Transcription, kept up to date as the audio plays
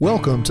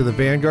Welcome to the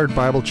Vanguard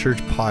Bible Church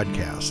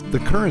podcast. The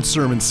current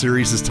sermon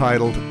series is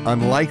titled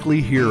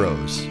Unlikely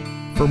Heroes.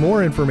 For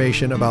more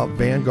information about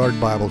Vanguard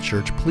Bible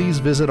Church, please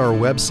visit our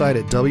website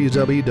at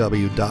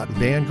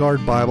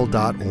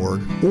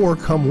www.vanguardbible.org or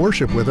come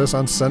worship with us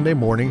on Sunday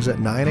mornings at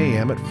 9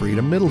 a.m. at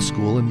Freedom Middle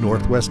School in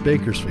Northwest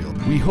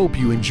Bakersfield. We hope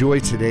you enjoy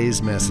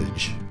today's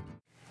message.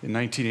 In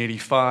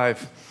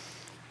 1985,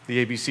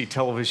 the ABC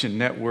television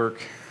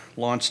network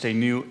launched a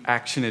new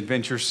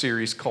action-adventure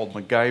series called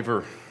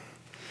MacGyver.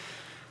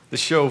 The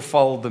show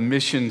followed the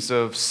missions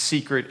of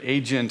secret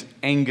agent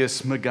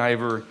Angus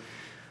MacGyver,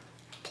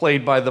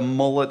 played by the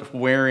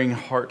mullet-wearing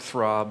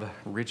heartthrob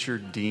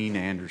Richard Dean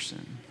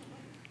Anderson.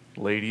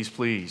 Ladies,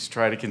 please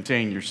try to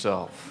contain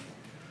yourself.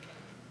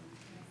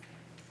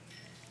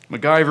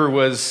 MacGyver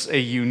was a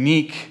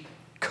unique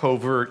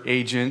covert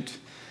agent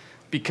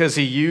because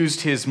he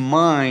used his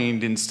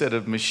mind instead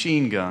of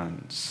machine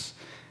guns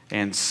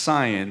and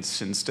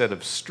science instead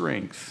of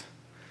strength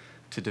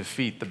to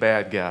defeat the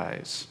bad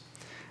guys.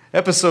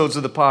 Episodes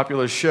of the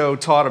popular show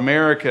taught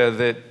America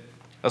that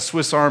a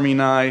Swiss Army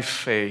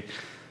knife, a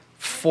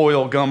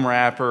foil gum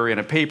wrapper, and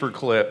a paper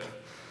clip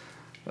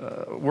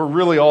were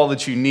really all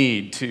that you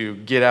need to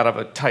get out of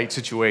a tight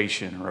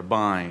situation or a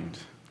bind.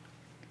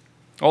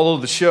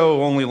 Although the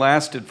show only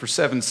lasted for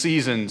 7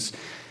 seasons,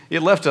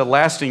 it left a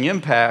lasting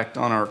impact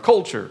on our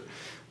culture.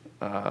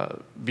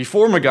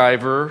 Before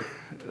MacGyver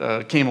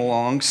came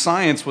along,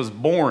 science was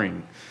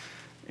boring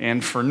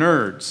and for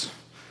nerds.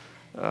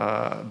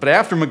 But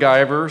after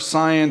MacGyver,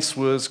 science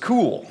was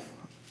cool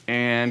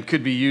and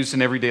could be used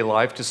in everyday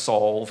life to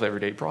solve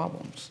everyday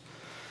problems.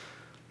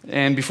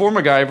 And before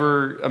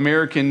MacGyver,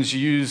 Americans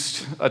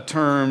used a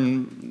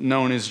term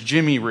known as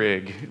jimmy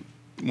rig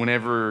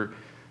whenever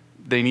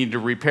they needed to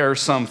repair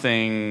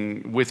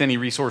something with any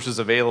resources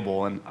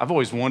available. And I've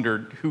always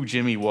wondered who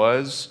Jimmy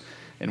was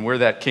and where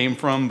that came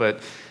from. But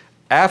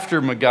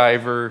after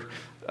MacGyver,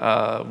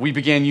 we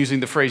began using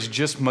the phrase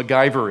just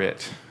MacGyver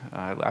it.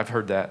 I've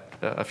heard that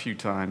a few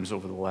times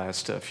over the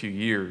last few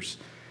years.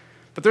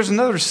 But there's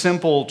another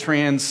simple,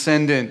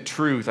 transcendent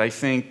truth, I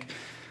think,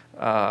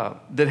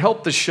 that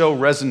helped the show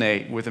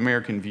resonate with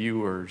American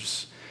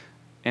viewers.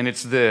 And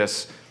it's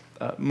this.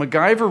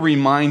 MacGyver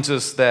reminds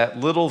us that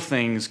little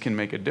things can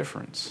make a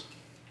difference.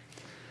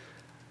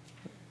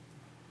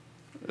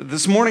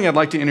 This morning, I'd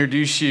like to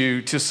introduce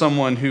you to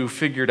someone who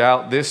figured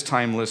out this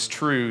timeless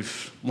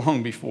truth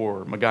long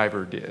before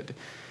MacGyver did.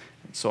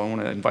 So I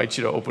want to invite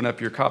you to open up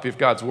your copy of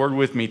God's Word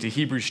with me to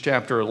Hebrews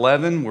chapter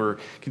 11. We're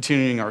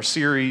continuing our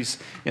series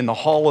in the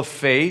Hall of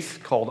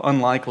Faith called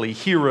Unlikely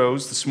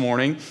Heroes this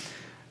morning.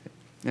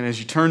 And as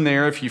you turn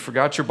there, if you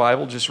forgot your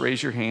Bible, just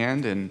raise your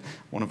hand and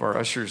one of our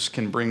ushers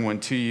can bring one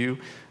to you.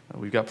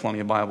 We've got plenty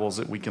of Bibles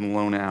that we can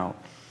loan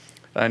out.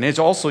 And as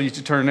also you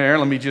turn there,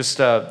 let me just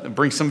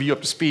bring some of you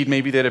up to speed,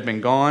 maybe that have been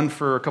gone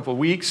for a couple of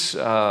weeks,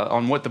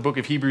 on what the book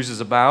of Hebrews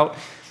is about.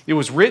 It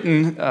was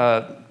written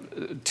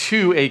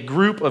to a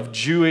group of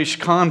Jewish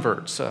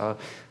converts, a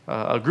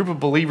group of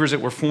believers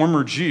that were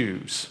former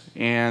Jews,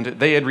 and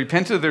they had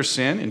repented of their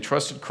sin and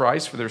trusted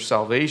Christ for their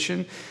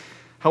salvation.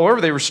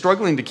 However, they were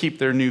struggling to keep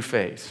their new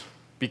faith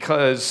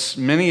because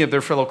many of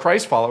their fellow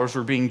Christ followers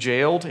were being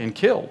jailed and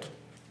killed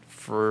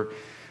for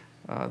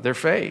their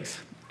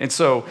faith. And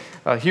so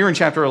here in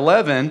chapter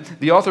 11,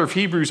 the author of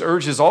Hebrews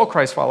urges all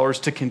Christ followers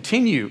to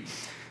continue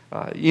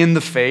in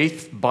the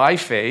faith, by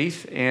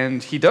faith,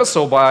 and he does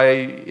so by,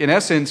 in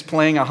essence,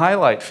 playing a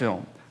highlight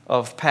film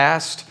of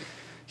past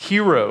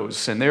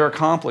heroes and their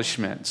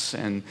accomplishments,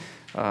 and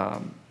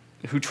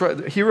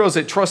heroes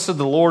that trusted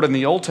the Lord in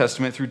the Old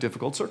Testament through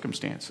difficult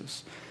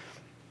circumstances.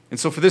 And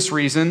so for this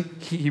reason,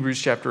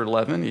 Hebrews chapter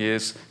 11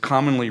 is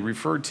commonly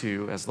referred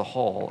to as the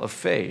Hall of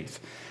Faith.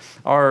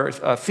 Our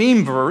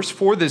theme verse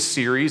for this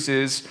series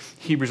is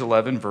Hebrews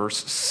 11,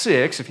 verse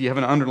 6. If you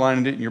haven't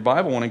underlined it in your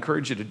Bible, I want to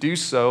encourage you to do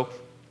so.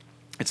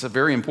 It's a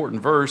very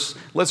important verse.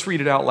 Let's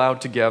read it out loud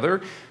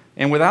together.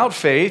 And without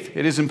faith,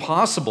 it is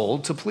impossible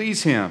to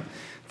please him.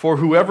 For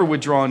whoever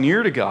would draw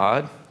near to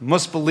God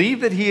must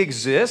believe that he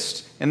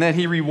exists and that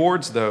he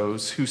rewards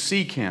those who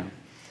seek him.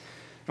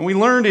 And we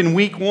learned in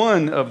week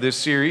 1 of this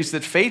series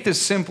that faith is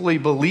simply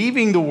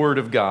believing the word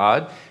of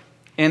God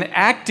and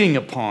acting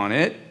upon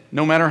it,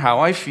 no matter how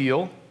I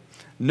feel,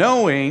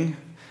 knowing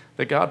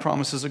that God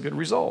promises a good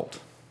result.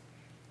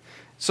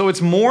 So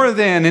it's more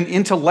than an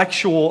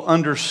intellectual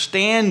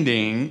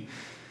understanding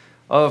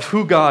of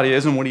who God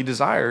is and what he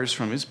desires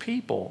from his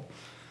people.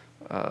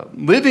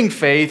 Living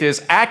faith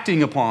is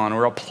acting upon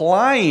or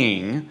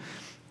applying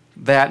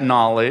that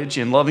knowledge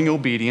in loving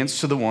obedience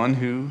to the one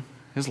who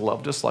has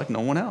loved us like no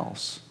one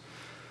else.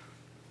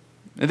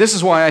 And this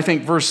is why I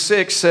think verse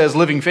 6 says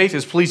living faith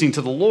is pleasing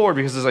to the Lord,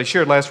 because as I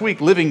shared last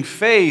week, living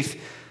faith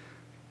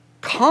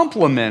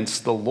complements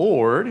the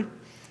Lord.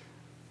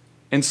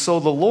 And so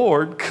the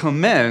Lord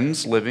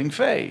commends living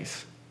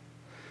faith.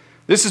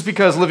 This is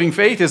because living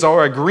faith is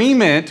our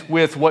agreement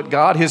with what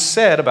God has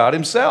said about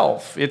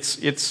himself.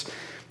 It's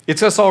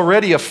us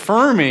already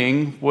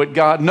affirming what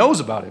God knows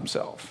about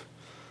himself.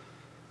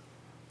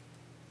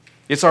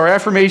 It's our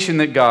affirmation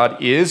that God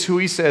is who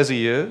he says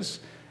he is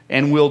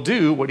and will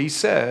do what he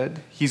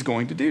said he's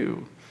going to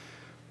do.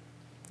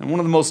 And one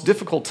of the most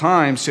difficult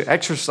times to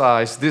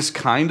exercise this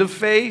kind of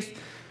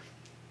faith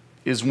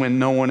is when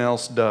no one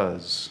else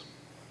does.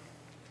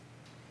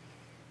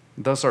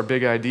 Thus, our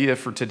big idea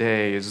for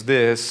today is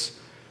this,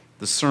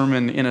 the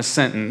sermon in a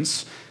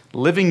sentence.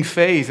 Living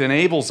faith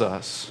enables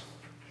us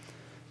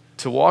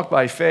to walk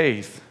by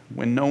faith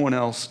when no one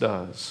else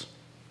does.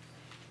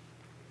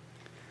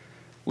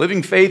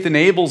 Living faith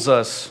enables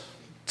us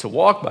to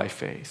walk by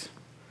faith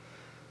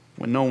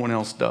when no one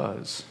else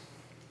does.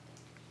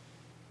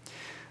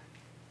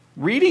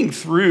 Reading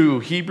through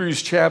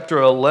Hebrews chapter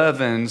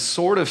 11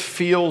 sort of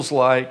feels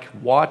like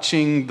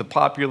watching the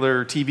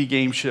popular TV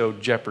game show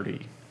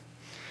Jeopardy!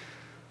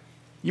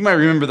 You might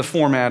remember the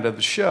format of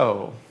the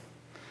show.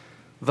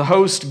 The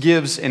host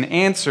gives an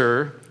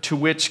answer to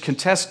which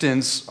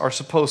contestants are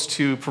supposed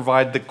to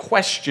provide the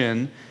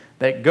question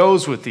that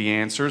goes with the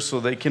answer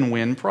so they can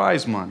win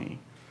prize money.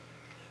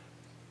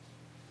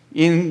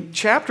 In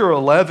chapter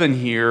 11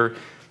 here,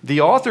 the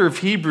author of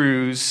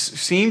Hebrews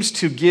seems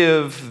to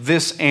give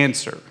this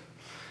answer.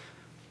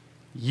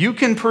 You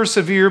can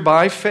persevere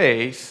by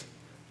faith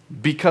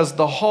because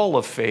the hall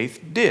of faith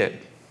did.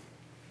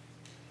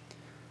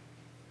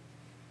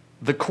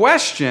 The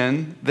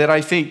question that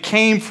I think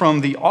came from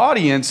the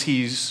audience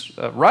he's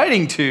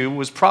writing to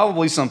was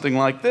probably something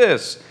like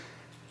this.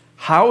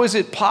 How is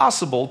it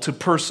possible to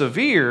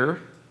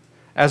persevere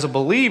as a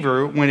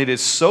believer when it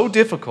is so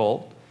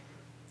difficult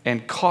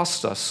and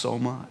costs us so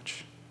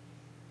much?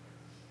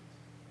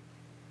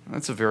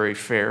 That's a very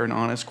fair and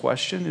honest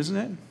question, isn't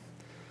it?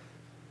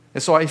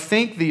 And so I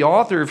think the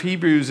author of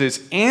Hebrews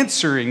is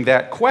answering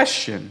that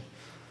question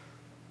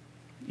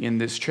in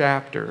this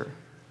chapter.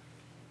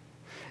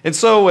 And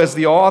so as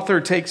the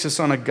author takes us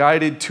on a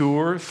guided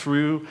tour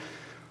through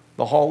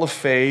the Hall of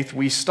Faith,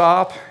 we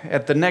stop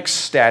at the next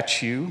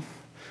statue,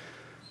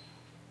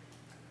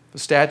 the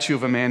statue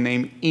of a man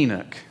named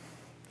Enoch.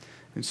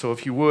 And so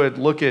if you would,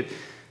 look at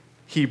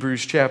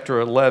Hebrews chapter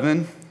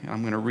 11.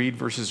 I'm going to read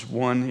verses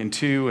 1 and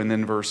 2 and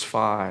then verse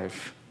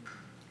 5.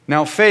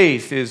 Now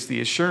faith is the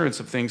assurance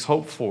of things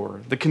hoped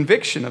for, the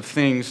conviction of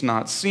things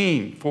not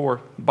seen. For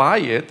by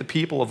it the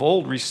people of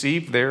old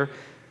received their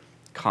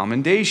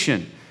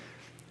commendation.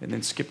 And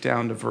then skip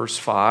down to verse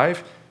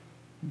 5.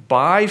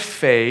 By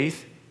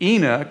faith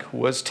Enoch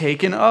was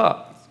taken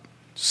up,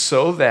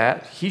 so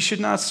that he should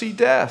not see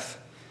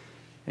death.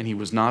 And he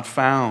was not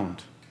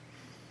found,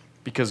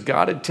 because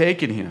God had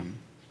taken him.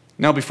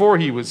 Now before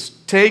he was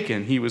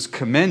taken, he was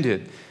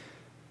commended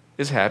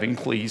as having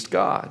pleased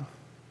God.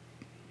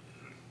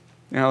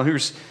 Now,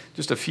 here's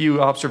just a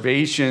few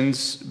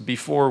observations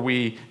before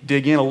we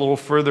dig in a little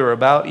further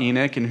about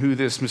Enoch and who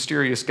this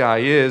mysterious guy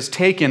is.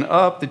 Taken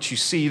up, that you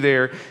see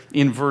there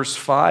in verse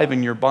 5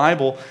 in your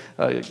Bible,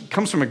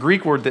 comes from a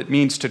Greek word that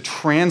means to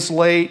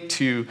translate,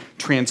 to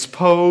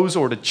transpose,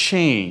 or to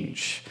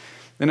change.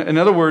 In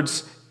other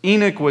words,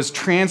 Enoch was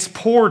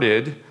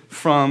transported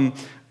from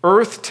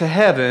earth to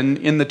heaven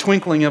in the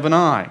twinkling of an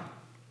eye.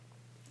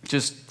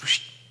 Just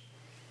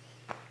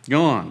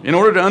gone. In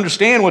order to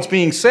understand what's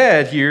being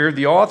said here,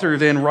 the author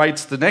then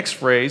writes the next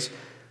phrase,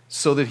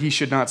 so that he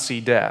should not see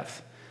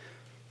death.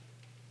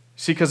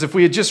 See, because if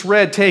we had just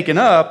read taken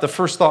up, the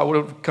first thought would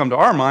have come to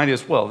our mind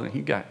is, well,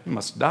 he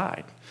must have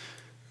died.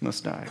 He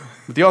must die.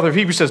 But the author of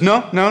Hebrews says, no.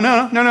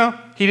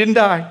 He didn't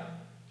die.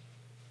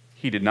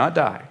 He did not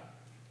die.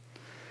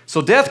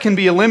 So death can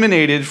be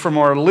eliminated from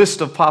our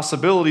list of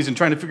possibilities in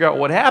trying to figure out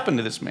what happened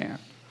to this man.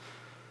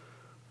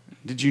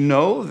 Did you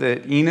know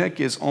that Enoch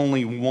is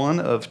only one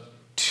of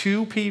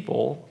 2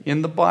 people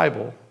in the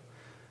Bible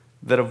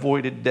that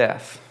avoided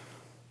death?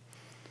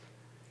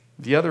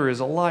 The other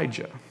is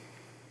Elijah.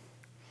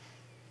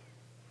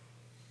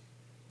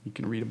 You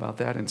can read about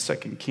that in 2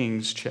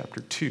 Kings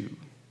chapter 2.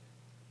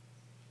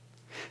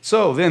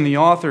 So then the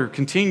author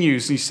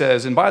continues, he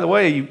says, and by the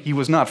way, he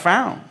was not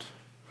found.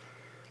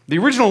 The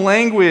original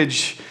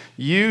language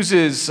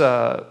uses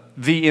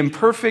the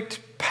imperfect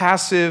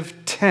passive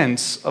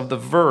tense of the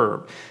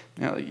verb.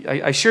 Now,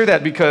 I share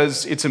that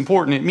because it's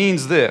important. It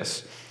means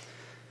this.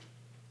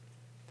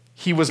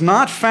 He was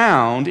not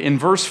found in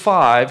verse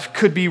 5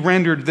 could be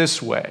rendered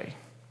this way.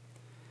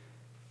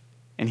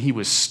 And he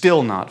was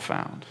still not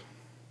found.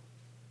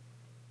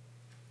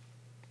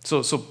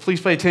 So please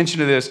pay attention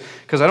to this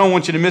because I don't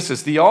want you to miss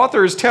this. The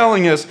author is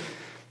telling us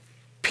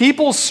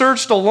people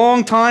searched a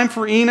long time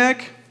for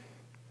Enoch,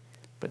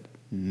 but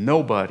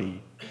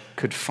nobody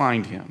could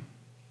find him.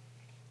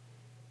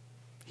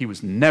 He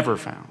was never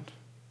found.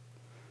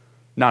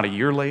 Not a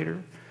year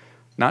later,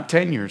 not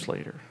 10 years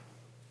later.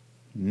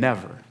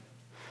 Never.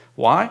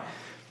 Why?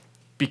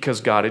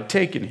 Because God had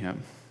taken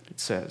him, it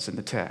says in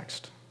the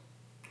text.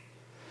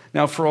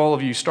 Now, for all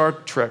of you Star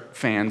Trek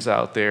fans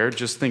out there,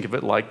 just think of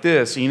it like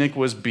this. Enoch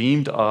was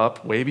beamed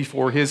up way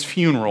before his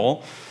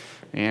funeral,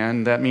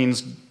 and that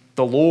means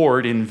the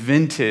Lord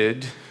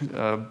invented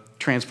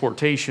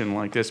transportation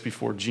like this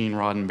before Gene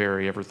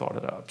Roddenberry ever thought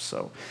it up.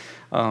 So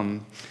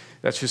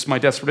That's just my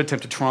desperate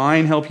attempt to try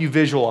and help you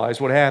visualize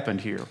what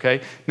happened here,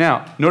 okay?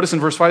 Now, notice in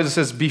verse 5 it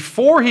says,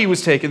 before he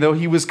was taken, though,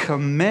 he was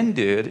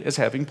commended as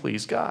having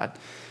pleased God.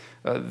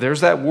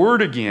 There's that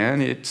word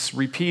again. It's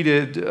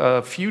repeated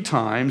a few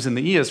times in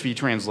the ESV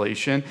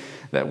translation.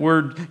 That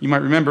word, you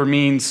might remember,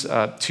 means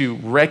to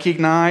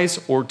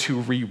recognize or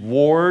to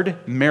reward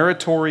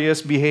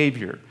meritorious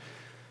behavior.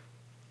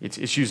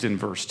 It's used in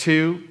verse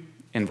 2,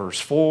 in verse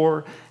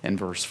 4, and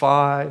verse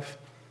 5.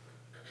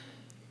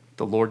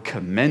 The Lord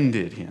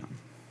commended him.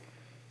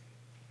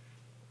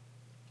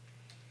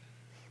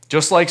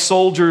 Just like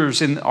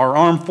soldiers in our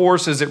armed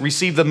forces that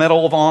receive the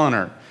Medal of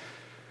Honor,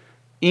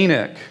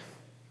 Enoch,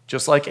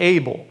 just like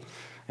Abel,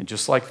 and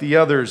just like the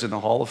others in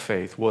the Hall of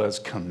Faith, was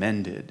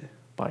commended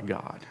by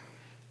God.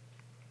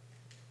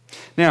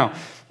 Now,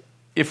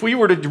 if we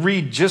were to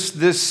read just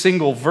this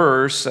single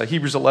verse,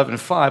 Hebrews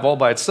 11:5, all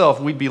by itself,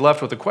 we'd be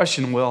left with the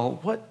question, well,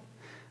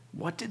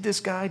 what did this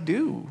guy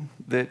do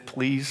that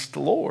pleased the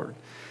Lord?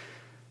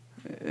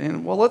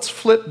 And well, let's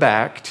flip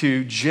back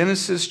to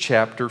Genesis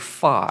chapter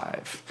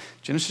 5.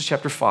 Genesis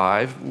chapter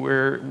 5,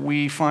 where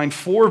we find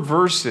 4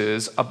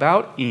 verses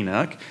about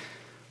Enoch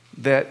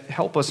that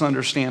help us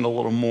understand a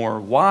little more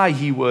why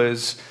he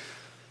was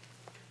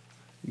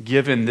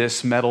given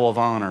this Medal of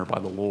Honor by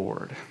the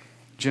Lord.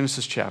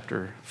 Genesis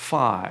chapter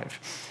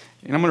 5.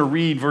 And I'm going to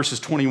read verses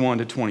 21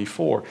 to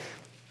 24.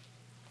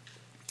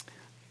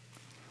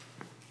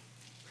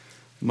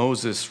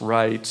 Moses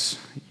writes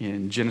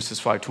in Genesis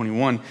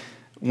 5:21,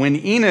 when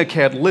Enoch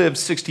had lived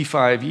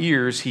 65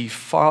 years, he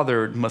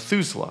fathered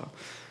Methuselah.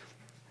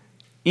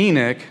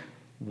 Enoch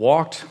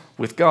walked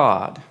with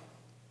God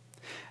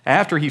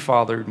after he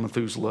fathered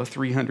Methuselah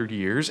 300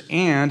 years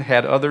and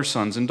had other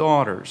sons and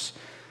daughters.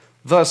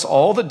 Thus,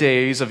 all the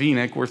days of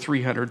Enoch were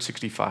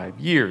 365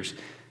 years.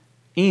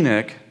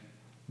 Enoch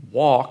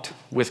walked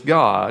with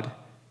God,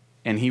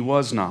 and he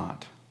was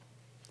not,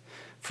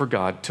 for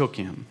God took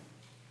him.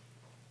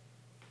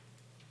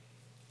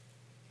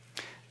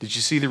 Did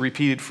you see the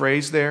repeated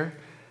phrase there?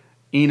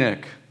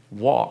 Enoch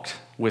walked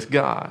with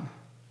God.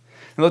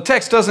 Now, the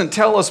text doesn't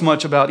tell us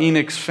much about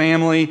Enoch's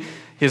family,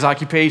 his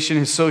occupation,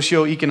 his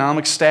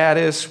socioeconomic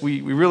status. We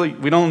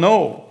don't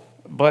know.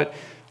 But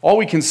all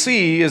we can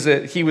see is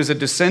that he was a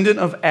descendant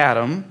of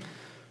Adam.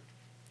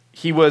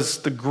 He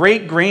was the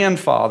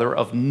great-grandfather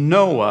of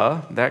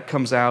Noah. That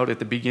comes out at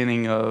the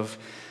beginning of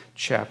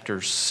chapter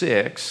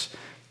 6,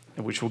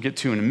 which we'll get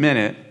to in a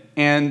minute.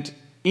 And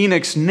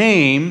Enoch's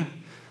name,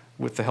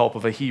 with the help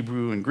of a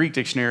Hebrew and Greek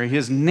dictionary,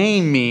 his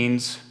name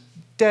means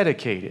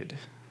dedicated.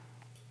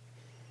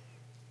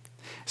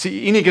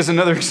 See, Enoch is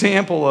another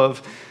example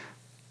of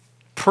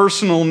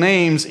personal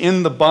names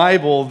in the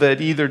Bible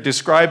that either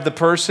describe the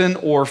person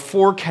or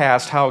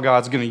forecast how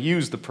God's going to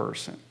use the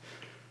person.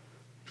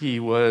 He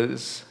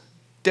was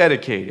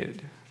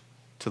dedicated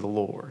to the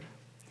Lord.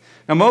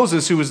 Now,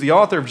 Moses, who was the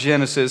author of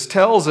Genesis,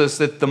 tells us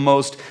that the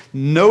most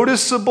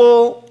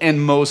noticeable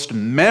and most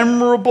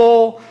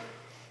memorable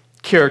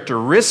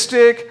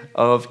characteristic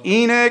of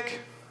Enoch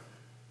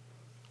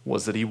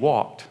was that he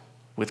walked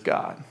with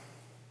God.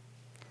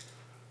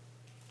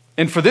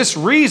 And for this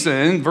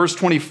reason, verse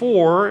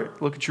 24,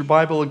 look at your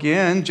Bible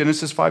again,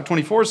 Genesis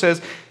 5:24 says,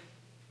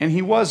 and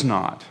he was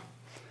not,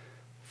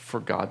 for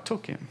God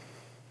took him.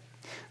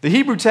 The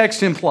Hebrew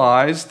text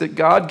implies that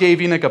God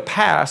gave Enoch a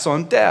pass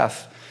on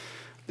death.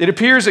 It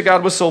appears that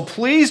God was so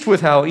pleased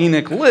with how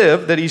Enoch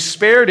lived that he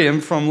spared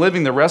him from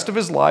living the rest of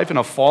his life in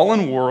a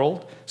fallen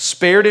world,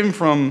 spared him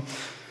from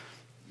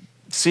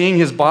seeing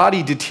his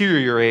body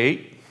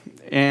deteriorate,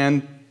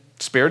 and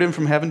spared him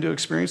from having to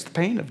experience the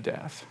pain of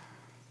death.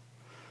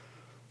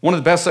 One of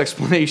the best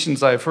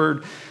explanations I've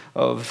heard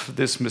of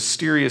this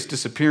mysterious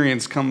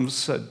disappearance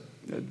comes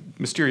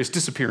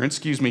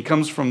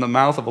from the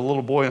mouth of a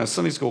little boy in a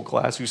Sunday school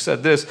class who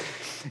said this: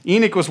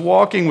 Enoch was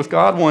walking with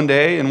God one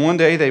day, and one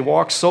day they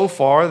walked so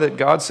far that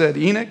God said,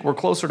 Enoch, we're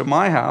closer to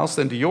my house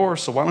than to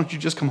yours, so why don't you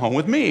just come home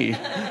with me?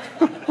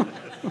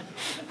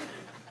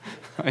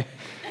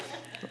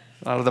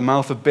 Out of the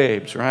mouth of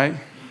babes, right?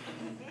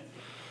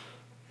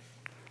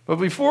 But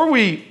before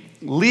we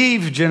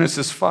leave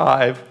Genesis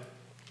 5,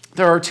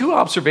 there are 2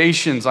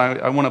 observations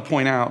I want to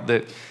point out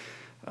that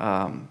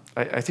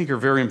I think are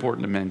very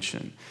important to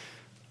mention.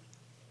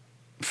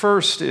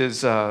 First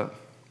is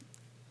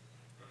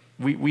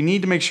we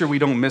need to make sure we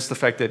don't miss the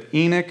fact that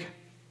Enoch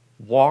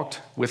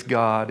walked with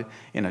God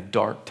in a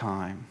dark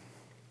time.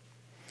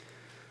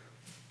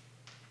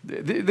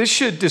 This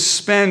should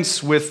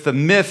dispense with the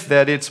myth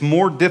that it's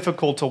more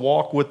difficult to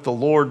walk with the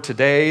Lord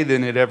today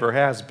than it ever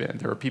has been.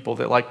 There are people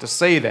that like to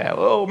say that.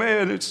 Oh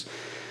man,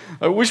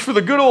 I wish for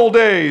the good old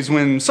days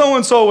when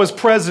so-and-so was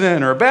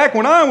president, or back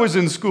when I was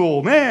in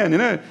school,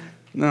 man.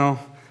 No,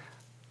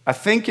 I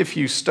think if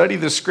you study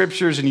the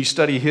scriptures and you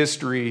study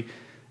history,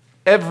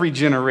 every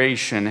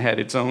generation had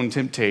its own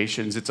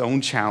temptations, its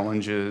own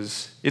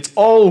challenges. It's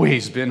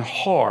always been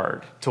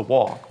hard to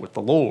walk with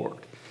the Lord.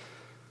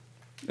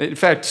 In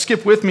fact,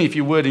 skip with me, if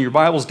you would, in your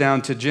Bibles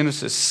down to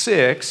Genesis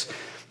 6,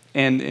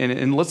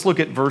 and let's look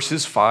at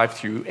verses 5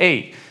 through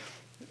 8.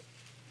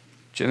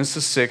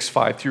 Genesis 6,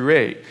 5 through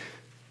 8.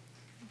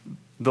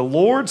 The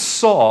Lord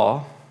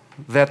saw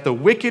that the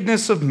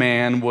wickedness of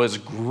man was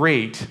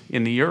great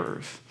in the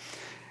earth,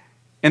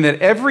 and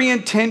that every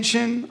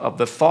intention of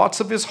the thoughts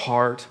of his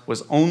heart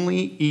was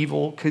only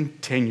evil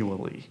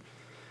continually.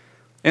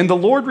 And the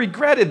Lord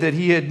regretted that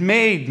he had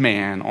made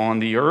man on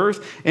the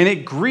earth, and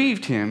it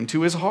grieved him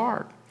to his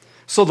heart.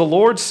 So the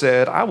Lord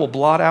said, I will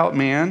blot out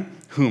man,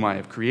 whom I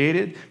have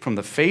created, from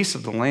the face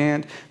of the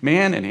land,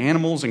 man and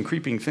animals and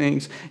creeping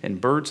things and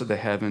birds of the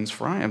heavens,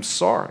 for I am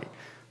sorry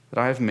that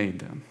I have made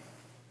them.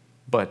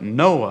 But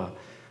Noah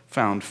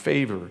found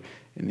favor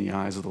in the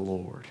eyes of the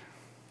Lord.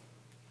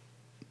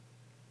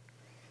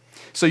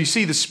 So you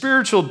see, the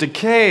spiritual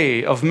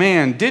decay of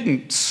man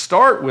didn't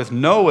start with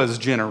Noah's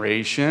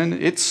generation.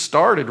 It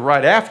started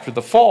right after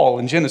the fall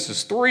in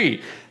Genesis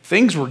 3.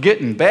 Things were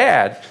getting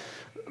bad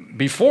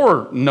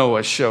before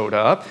Noah showed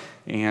up,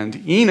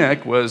 and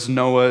Enoch was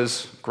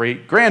Noah's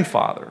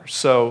great-grandfather.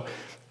 So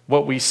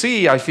what we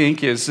see, I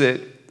think, is that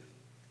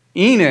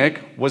Enoch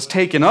was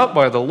taken up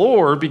by the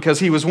Lord because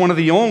he was one of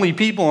the only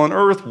people on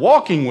earth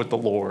walking with the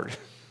Lord.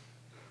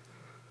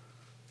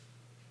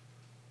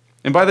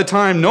 And by the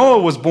time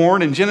Noah was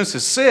born in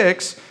Genesis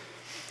 6,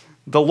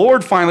 the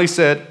Lord finally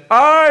said,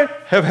 I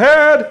have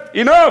had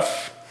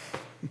enough.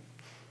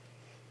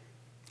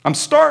 I'm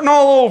starting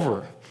all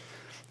over.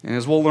 And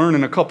as we'll learn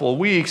in a couple of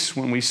weeks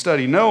when we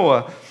study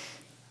Noah,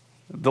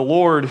 the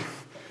Lord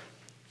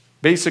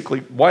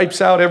basically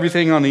wipes out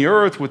everything on the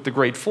earth with the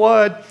great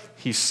flood.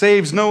 He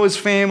saves Noah's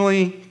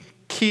family,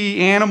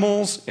 key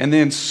animals, and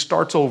then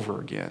starts over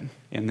again.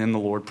 And then the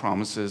Lord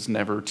promises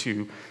never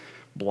to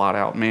blot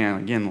out man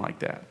again like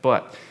that.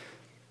 But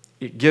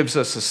it gives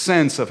us a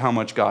sense of how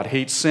much God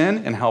hates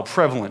sin and how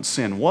prevalent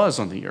sin was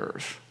on the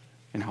earth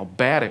and how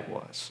bad it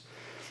was.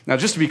 Now,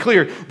 just to be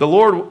clear, the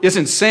Lord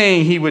isn't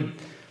saying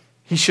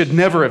he should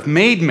never have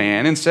made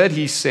man. Instead,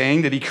 he's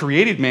saying that he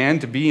created man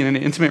to be in an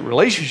intimate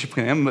relationship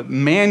with him, but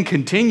man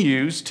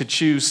continues to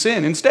choose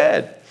sin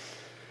instead.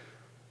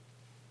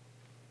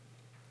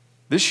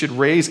 This should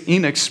raise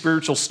Enoch's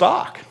spiritual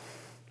stock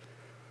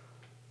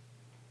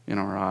in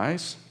our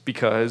eyes,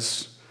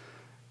 because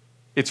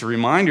it's a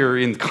reminder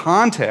in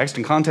context,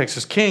 and context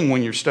is king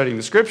when you're studying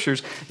the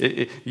scriptures.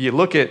 You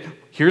look at,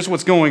 here's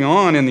what's going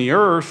on on the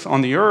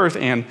earth,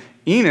 and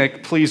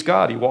Enoch pleased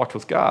God. He walked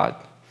with God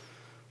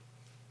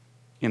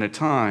in a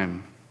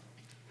time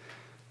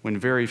when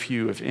very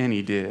few, if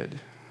any, did.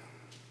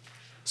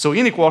 So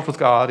Enoch walked with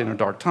God in a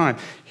dark time.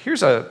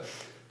 Here's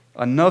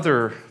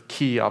another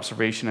key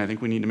observation I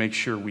think we need to make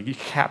sure we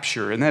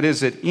capture, and that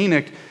is that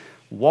Enoch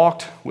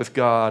walked with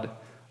God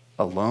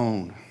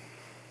alone.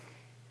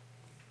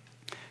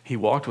 He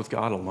walked with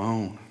God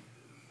alone.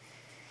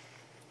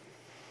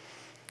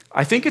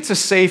 I think it's a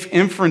safe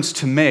inference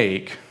to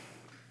make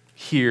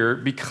here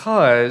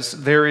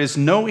because there is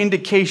no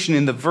indication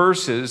in the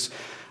verses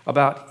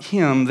about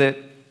him that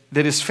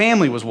his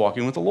family was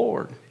walking with the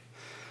Lord.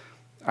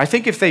 I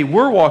think if they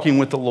were walking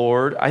with the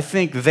Lord, I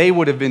think they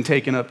would have been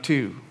taken up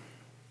too.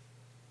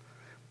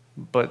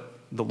 But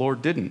the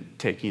Lord didn't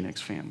take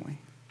Enoch's family.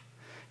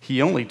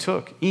 He only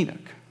took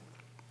Enoch.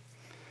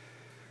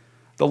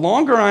 The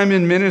longer I'm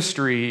in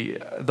ministry,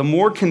 the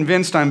more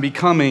convinced I'm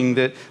becoming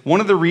that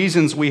one of the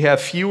reasons we have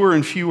fewer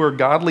and fewer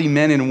godly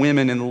men and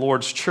women in the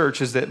Lord's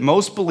church is that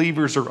most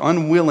believers are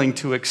unwilling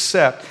to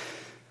accept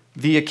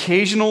the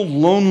occasional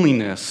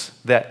loneliness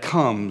that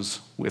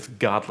comes with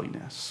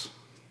godliness.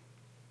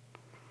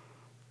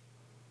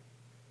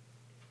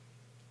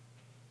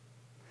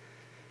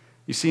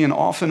 You see, an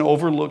often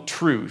overlooked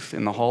truth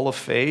in the Hall of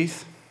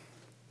Faith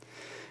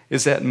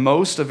is that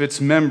most of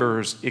its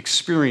members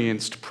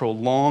experienced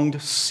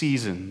prolonged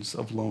seasons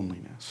of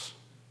loneliness.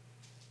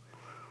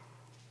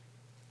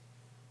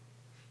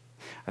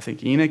 I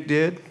think Enoch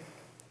did.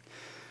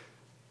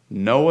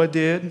 Noah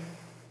did.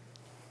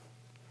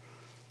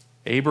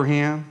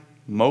 Abraham,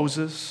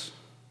 Moses,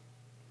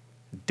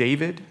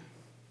 David,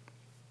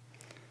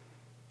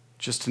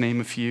 just to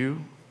name a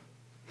few.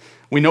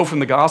 We know from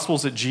the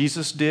Gospels that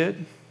Jesus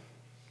did.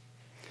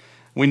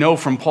 We know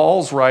from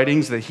Paul's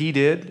writings that he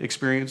did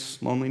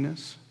experience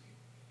loneliness.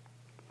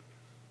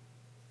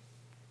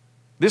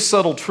 This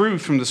subtle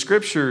truth from the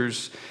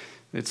Scriptures,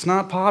 it's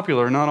not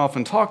popular, not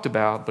often talked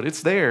about, but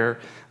it's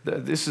there.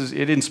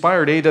 It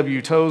inspired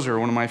A.W. Tozer,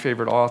 one of my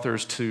favorite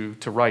authors, to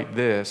write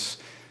this.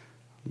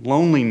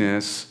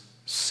 Loneliness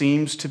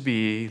seems to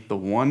be the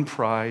one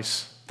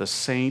price the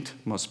saint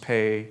must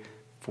pay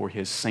for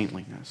his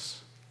saintliness.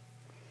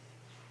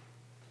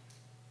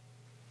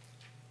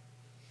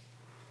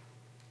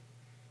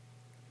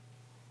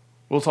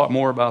 We'll talk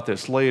more about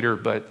this later,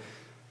 but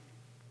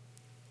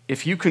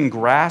if you can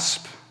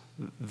grasp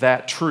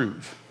that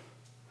truth,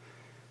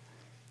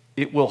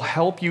 it will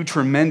help you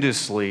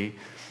tremendously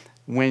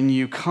when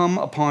you come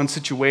upon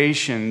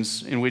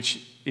situations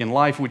in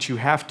life which you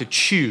have to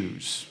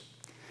choose.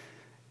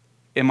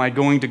 Am I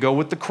going to go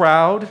with the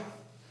crowd,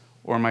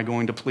 or am I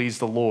going to please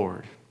the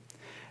Lord?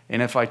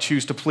 And if I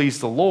choose to please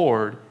the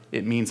Lord,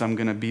 it means I'm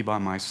going to be by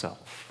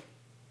myself.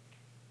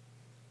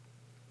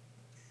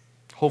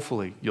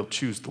 Hopefully, you'll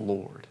choose the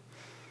Lord.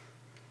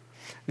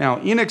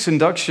 Now, Enoch's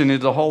induction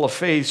into the Hall of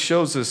Faith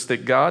shows us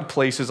that God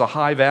places a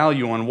high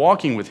value on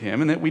walking with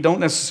him and that we don't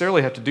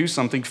necessarily have to do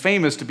something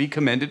famous to be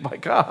commended by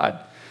God.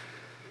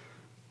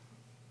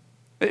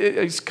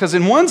 Because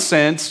in one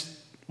sense,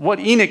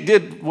 what Enoch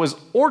did was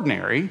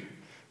ordinary.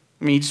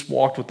 I mean, he just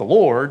walked with the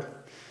Lord.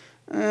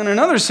 In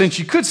another sense,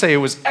 you could say it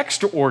was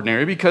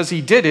extraordinary because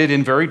he did it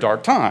in very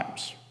dark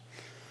times.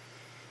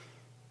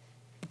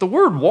 But the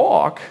word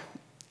walk,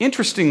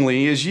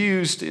 interestingly, is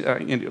used,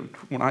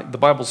 the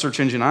Bible search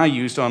engine I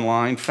used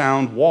online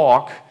found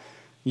walk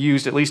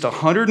used at least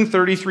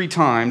 133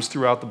 times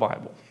throughout the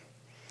Bible.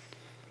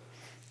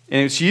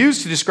 And it's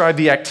used to describe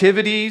the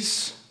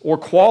activities or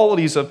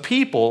qualities of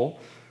people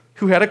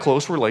who had a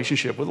close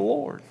relationship with the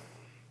Lord.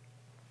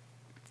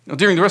 Now,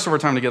 during the rest of our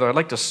time together, I'd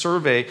like to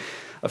survey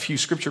a few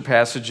scripture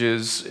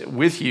passages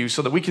with you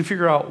so that we can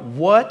figure out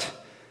what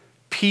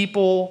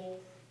people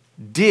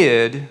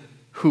did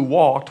who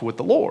walked with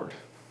the Lord.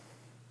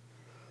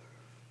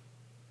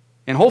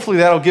 And hopefully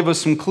that'll give us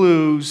some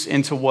clues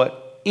into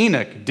what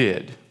Enoch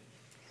did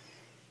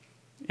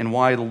and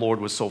why the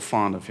Lord was so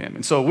fond of him.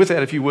 And so with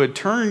that, if you would,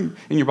 turn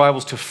in your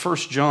Bibles to 1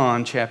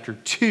 John chapter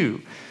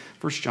 2.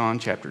 1 John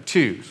chapter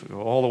 2. So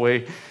go all the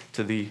way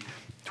to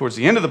towards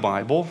the end of the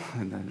Bible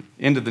and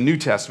the end of the New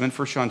Testament,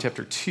 1 John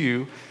chapter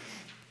 2.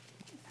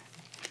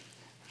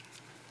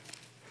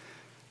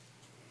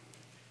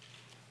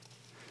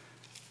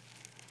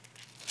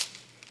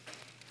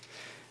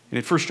 And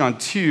in 1 John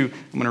 2,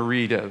 I'm going to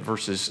read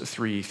verses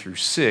 3 through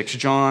 6.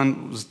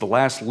 John was the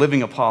last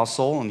living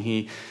apostle, and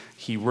he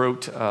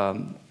wrote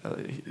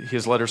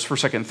his letters,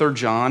 1st, 2nd, and 3rd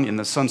John, in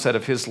the sunset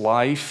of his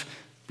life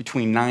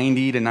between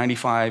 90 to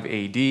 95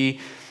 AD.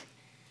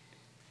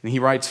 And he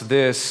writes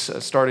this,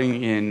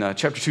 starting in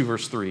chapter 2,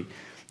 verse 3.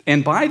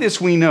 And by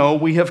this we know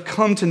we have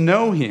come to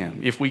know him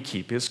if we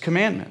keep his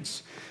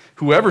commandments.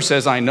 Whoever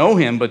says, I know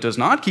him, but does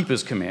not keep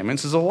his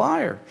commandments is a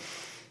liar,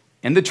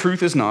 and the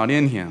truth is not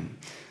in him.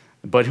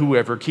 But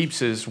whoever keeps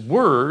his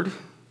word,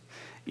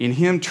 in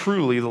him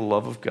truly the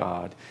love of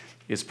God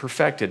is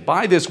perfected.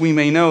 By this we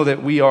may know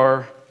that we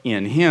are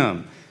in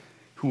him.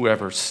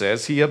 Whoever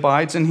says he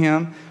abides in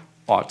him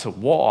ought to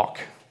walk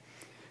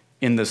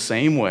in the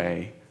same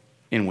way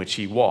in which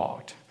he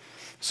walked.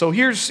 So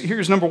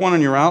here's number one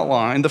on your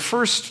outline. The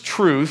first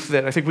truth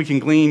that I think we can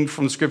glean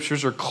from the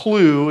scriptures or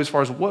clue as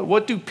far as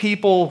what do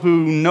people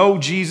who know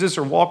Jesus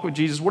or walk with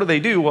Jesus, what do they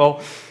do?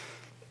 Well,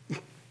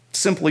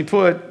 simply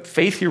put,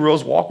 faith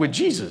heroes walk with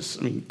Jesus.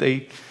 I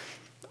mean,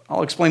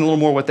 I'll explain a little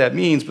more what that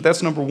means, but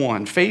that's number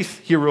one. Faith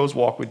heroes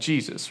walk with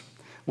Jesus.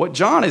 What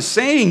John is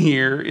saying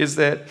here is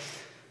that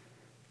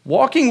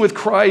walking with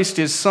Christ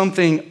is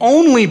something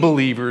only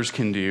believers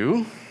can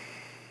do,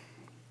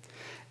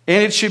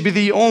 and it should be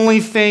the only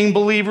thing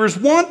believers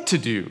want to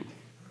do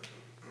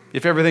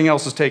if everything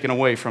else is taken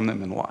away from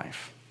them in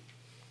life.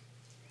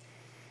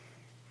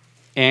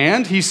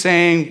 And he's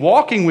saying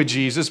walking with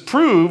Jesus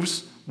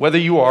proves whether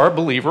you are a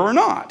believer or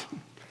not.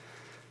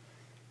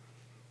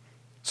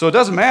 So it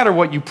doesn't matter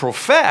what you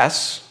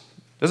profess.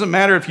 It doesn't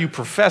matter if you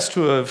profess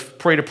to have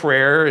prayed a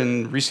prayer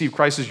and received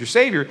Christ as your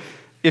Savior.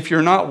 If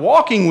you're not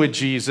walking with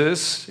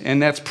Jesus,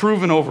 and that's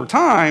proven over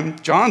time,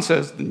 John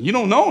says, then you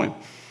don't know him.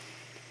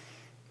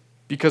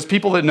 Because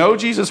people that know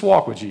Jesus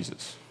walk with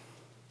Jesus.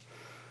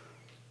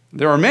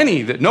 There are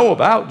many that know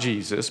about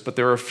Jesus, but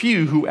there are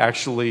few who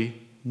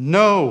actually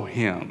know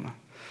him.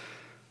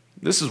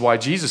 This is why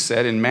Jesus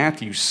said in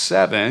Matthew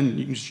 7,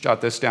 you can just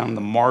jot this down in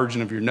the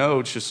margin of your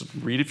notes, just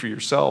read it for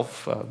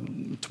yourself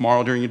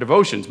tomorrow during your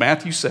devotions.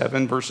 Matthew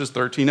 7, verses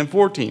 13 and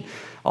 14.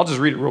 I'll just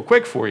read it real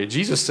quick for you.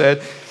 Jesus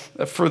said,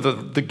 for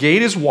the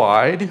gate is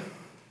wide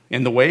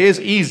and the way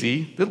is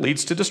easy that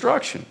leads to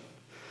destruction.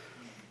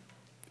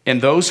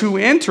 And those who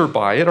enter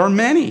by it are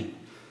many.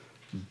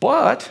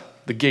 But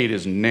the gate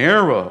is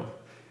narrow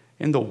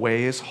and the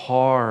way is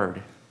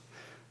hard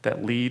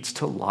that leads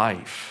to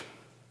life.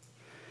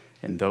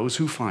 And those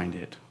who find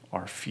it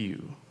are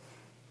few.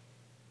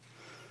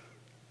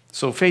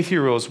 So faith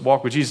heroes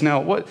walk with Jesus.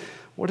 Now, what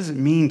does it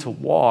mean to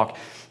walk?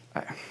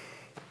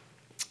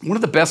 One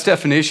of the best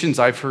definitions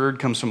I've heard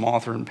comes from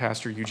author and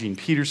pastor Eugene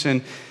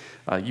Peterson.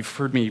 You've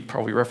heard me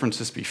probably reference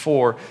this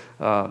before.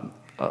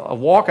 A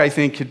walk, I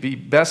think, could be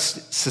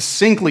best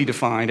succinctly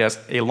defined as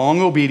a long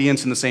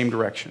obedience in the same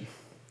direction.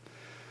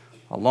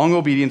 A long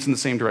obedience in the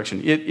same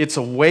direction. It's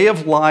a way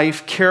of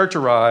life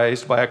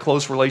characterized by a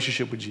close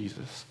relationship with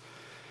Jesus.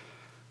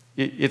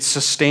 It's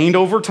sustained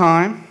over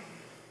time.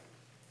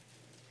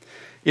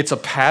 It's a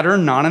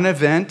pattern, not an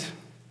event.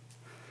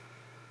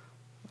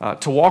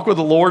 To walk with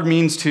the Lord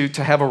means to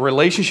have a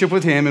relationship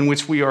with him in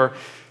which we are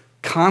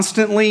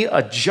constantly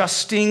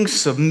adjusting,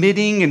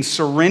 submitting, and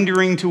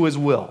surrendering to his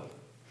will.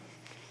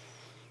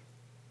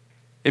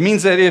 It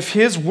means that if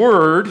his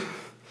word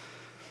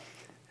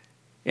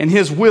and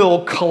his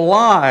will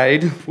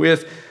collide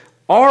with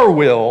our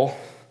will,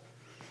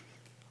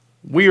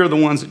 we are the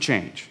ones that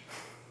change.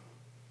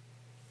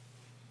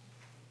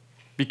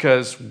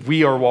 Because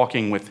we are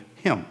walking with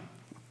him.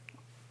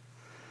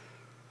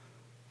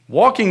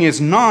 Walking is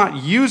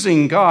not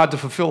using God to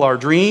fulfill our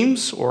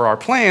dreams or our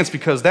plans,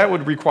 because that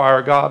would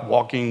require God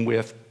walking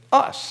with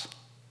us.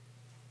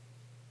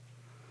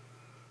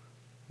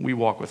 We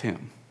walk with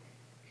him.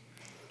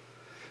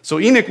 So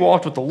Enoch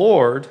walked with the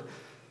Lord,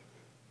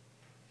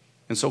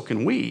 and so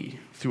can we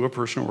through a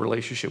personal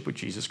relationship with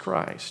Jesus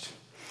Christ.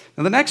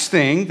 Now, the next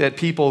thing that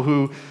people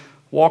who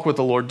walk with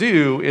the Lord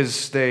do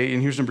is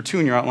and here's number 2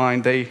 in your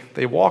outline,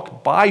 they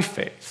walk by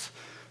faith.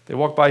 They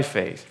walk by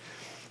faith.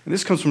 And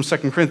this comes from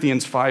 2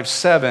 Corinthians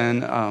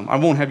 5:7. I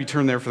won't have you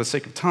turn there for the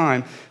sake of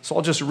time, so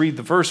I'll just read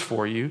the verse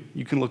for you.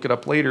 You can look it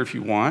up later if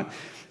you want.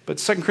 But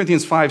 2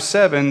 Corinthians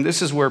 5:7,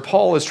 this is where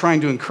Paul is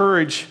trying to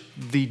encourage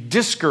the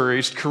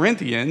discouraged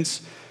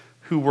Corinthians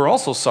who were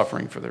also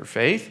suffering for their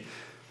faith.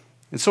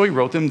 And so he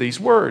wrote them these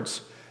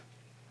words.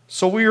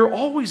 So we are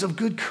always of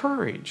good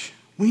courage.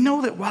 We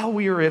know that while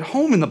we are at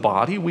home in the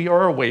body, we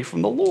are away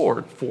from the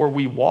Lord, for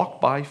we walk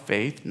by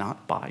faith,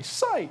 not by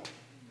sight.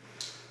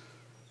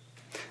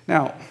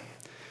 Now,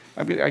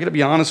 I got to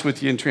be honest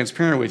with you and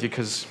transparent with you,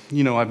 because,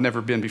 I've never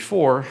been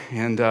before,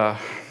 and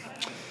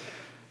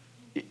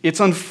it's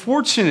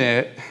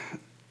unfortunate,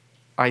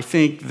 I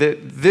think,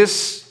 that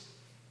this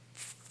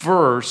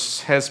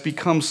verse has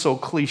become so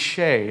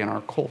cliche in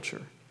our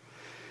culture,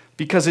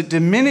 because it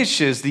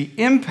diminishes the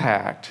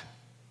impact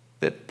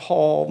that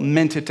Paul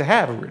meant it to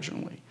have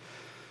originally.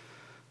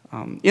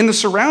 In the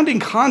surrounding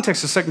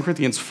context of 2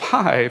 Corinthians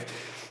 5,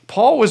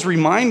 Paul was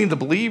reminding the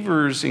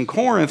believers in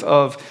Corinth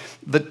of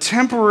the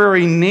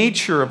temporary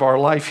nature of our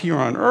life here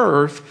on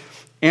earth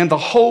and the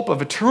hope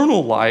of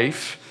eternal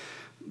life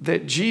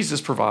that Jesus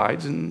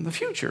provides in the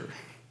future.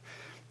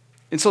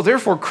 And so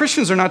therefore,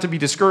 Christians are not to be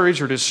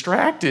discouraged or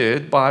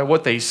distracted by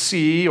what they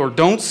see or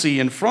don't see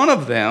in front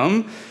of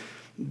them,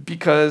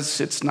 because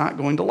it's not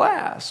going to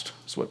last,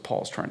 is what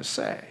Paul's trying to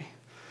say.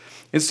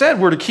 Instead,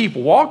 we're to keep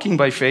walking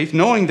by faith,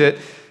 knowing that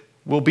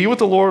we'll be with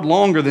the Lord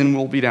longer than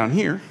we'll be down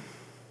here.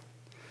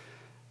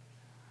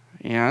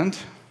 And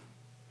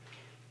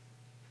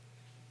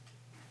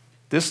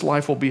this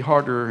life will be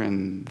harder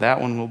and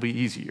that one will be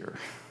easier.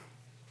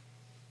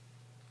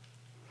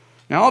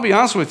 Now, I'll be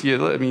honest with you,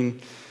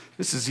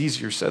 this is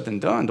easier said than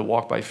done, to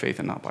walk by faith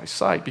and not by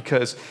sight,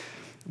 because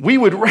we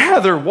would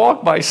rather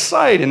walk by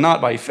sight and not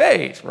by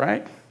faith,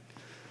 right?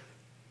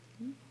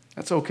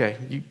 That's okay.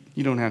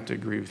 You don't have to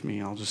agree with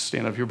me. I'll just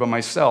stand up here by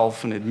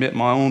myself and admit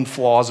my own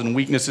flaws and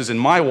weaknesses in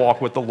my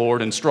walk with the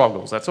Lord and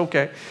struggles. That's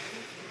okay.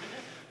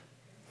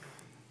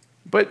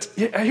 But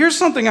here's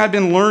something I've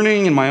been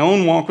learning in my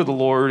own walk with the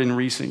Lord in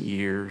recent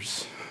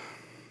years.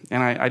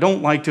 And I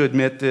don't like to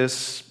admit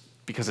this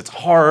because it's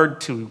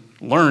hard to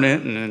learn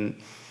it,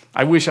 and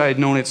I wish I had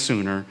known it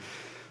sooner.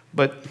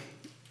 But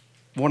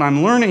what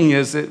I'm learning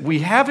is that we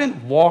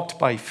haven't walked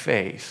by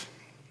faith,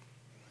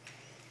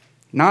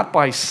 not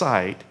by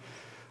sight,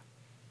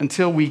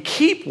 until we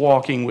keep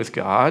walking with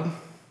God,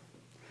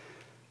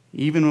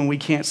 even when we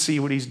can't see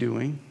what he's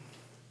doing,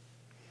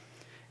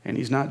 and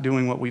he's not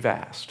doing what we've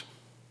asked.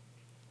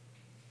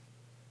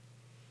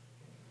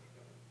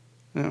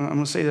 I'm going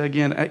to say that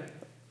again.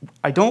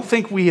 I don't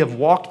think we have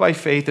walked by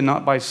faith and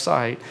not by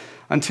sight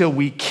until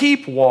we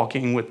keep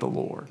walking with the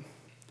Lord,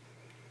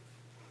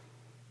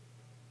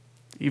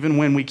 even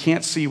when we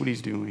can't see what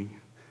he's doing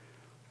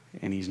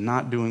and he's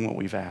not doing what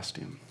we've asked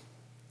him.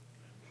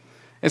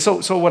 And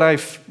so what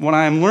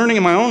I'm learning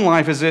in my own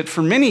life is that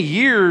for many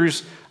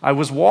years I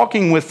was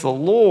walking with the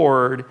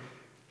Lord,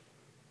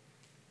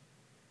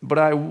 but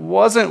I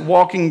wasn't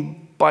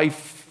walking by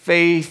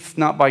faith,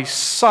 not by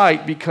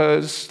sight,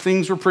 because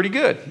things were pretty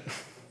good.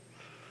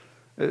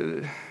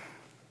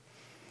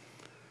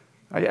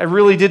 I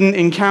really didn't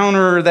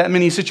encounter that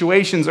many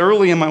situations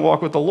early in my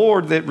walk with the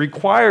Lord that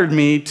required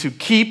me to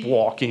keep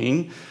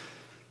walking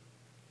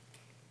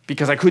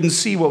because I couldn't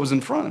see what was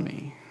in front of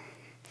me.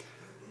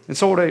 And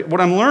so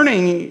what I'm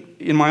learning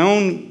in my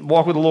own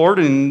walk with the Lord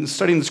and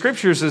studying the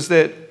scriptures is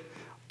that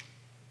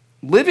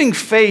living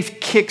faith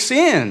kicks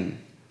in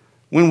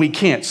when we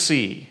can't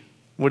see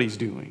what he's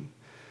doing.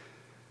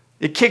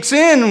 It kicks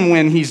in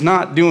when he's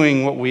not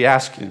doing what we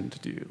ask him to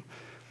do.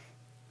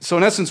 So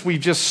in essence,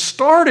 we've just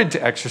started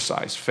to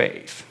exercise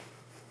faith.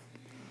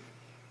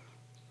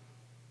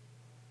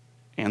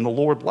 And the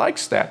Lord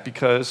likes that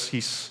because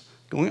he's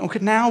going, okay,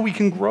 now we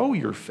can grow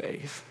your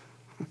faith.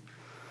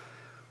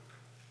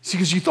 See,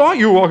 because you thought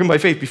you were walking by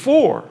faith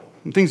before,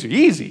 and things are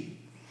easy.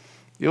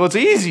 It's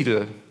easy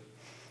to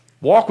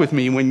walk with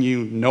me when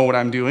you know what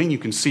I'm doing, you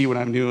can see what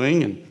I'm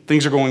doing, and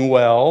things are going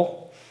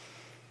well.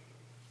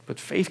 But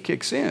faith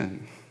kicks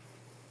in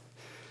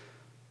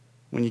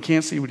when you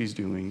can't see what he's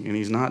doing and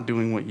he's not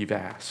doing what you've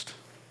asked.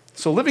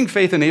 So living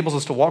faith enables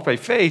us to walk by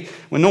faith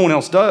when no one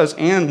else does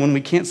and when we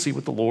can't see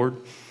what the Lord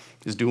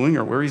is doing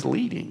or where he's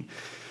leading.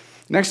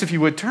 Next, if you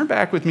would, turn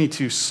back with me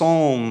to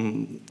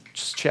Psalms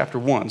chapter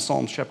 1.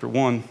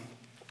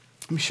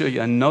 Let me show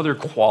you another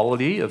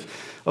quality of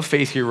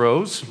faith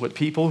heroes, what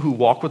people who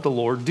walk with the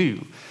Lord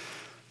do.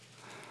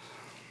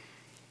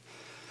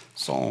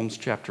 Psalms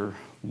chapter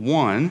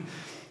 1.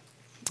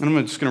 And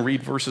I'm just going to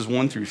read verses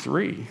 1 through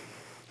 3.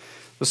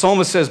 The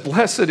psalmist says,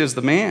 "Blessed is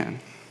the man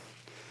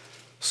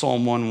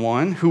Psalm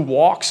 1:1, who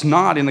walks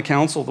not in the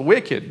counsel of the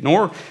wicked,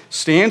 nor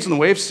stands in the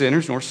way of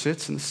sinners, nor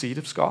sits in the seat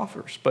of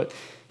scoffers. But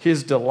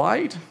his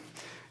delight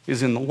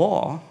is in the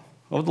law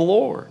of the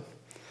Lord.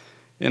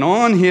 And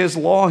on his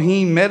law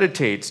he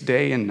meditates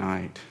day and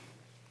night.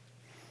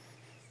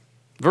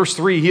 Verse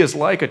 3, he is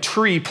like a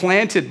tree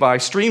planted by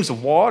streams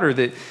of water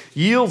that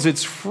yields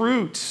its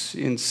fruit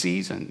in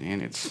season,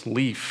 and its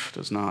leaf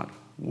does not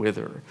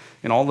wither.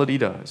 In all that he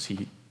does,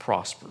 he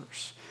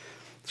prospers.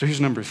 So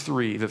here's number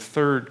 3, the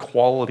third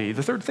quality,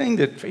 the third thing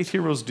that faith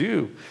heroes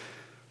do.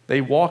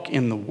 They walk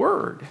in the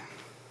Word.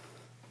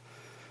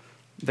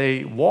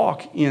 They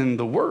walk in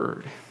the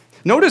Word.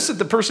 Notice that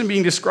the person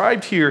being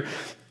described here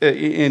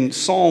in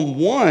Psalm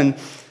 1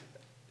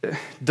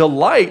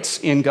 delights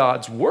in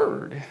God's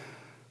Word.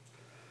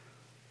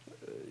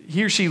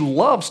 He or she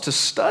loves to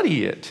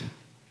study it.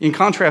 In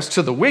contrast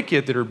to the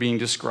wicked that are being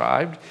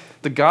described,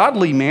 the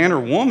godly man or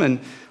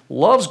woman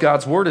loves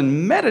God's Word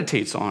and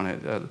meditates on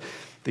it.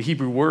 The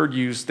Hebrew word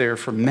used there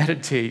for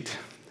meditate,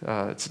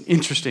 it's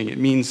interesting. It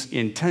means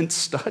intense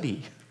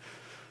study.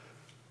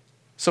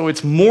 So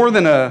it's more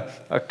than a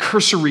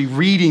cursory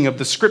reading of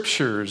the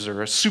Scriptures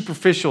or a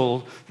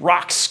superficial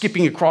rock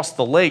skipping across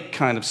the lake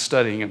kind of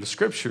studying of the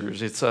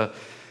Scriptures.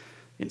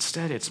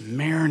 Instead, it's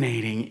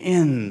marinating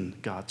in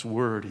God's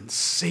Word and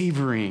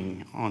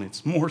savoring on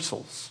its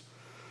morsels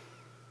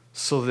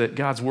so that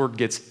God's Word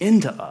gets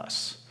into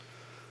us.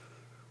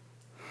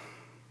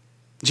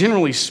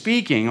 Generally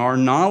speaking, our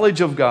knowledge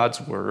of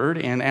God's Word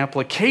and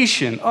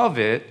application of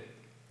it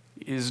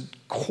is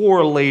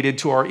correlated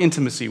to our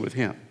intimacy with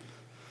Him.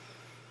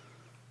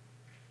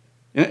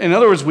 In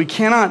other words, we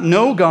cannot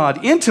know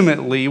God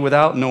intimately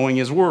without knowing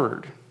His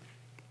Word.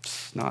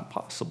 It's not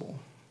possible.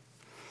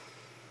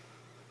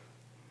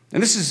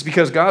 And this is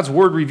because God's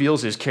Word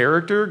reveals His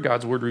character,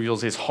 God's Word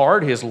reveals His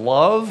heart, His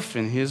love,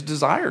 and His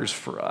desires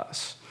for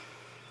us.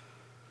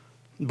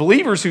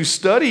 Believers who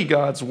study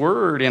God's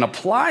Word and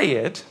apply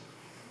it,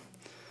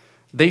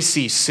 they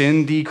see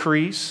sin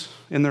decrease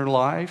in their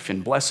life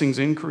and blessings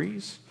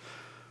increase.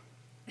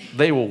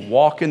 They will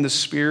walk in the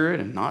Spirit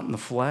and not in the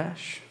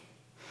flesh.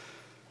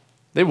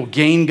 They will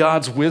gain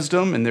God's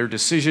wisdom in their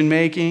decision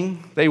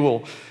making. They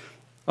will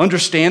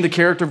understand the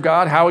character of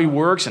God, how He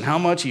works, and how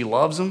much He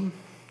loves them.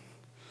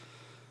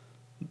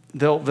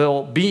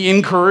 They'll be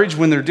encouraged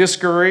when they're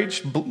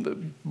discouraged.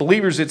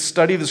 Believers that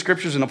study the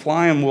Scriptures and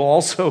apply them will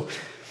also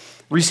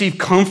receive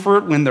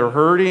comfort when they're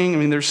hurting. I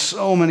mean, there's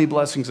so many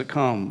blessings that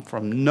come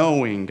from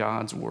knowing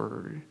God's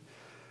Word.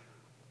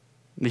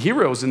 The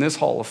heroes in this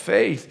hall of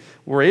faith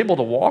were able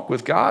to walk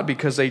with God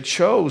because they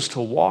chose to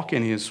walk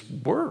in His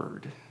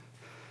Word.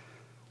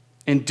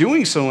 And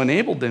doing so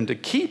enabled them to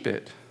keep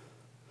it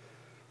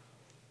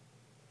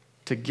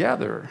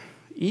together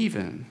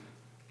even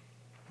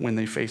when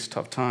they face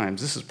tough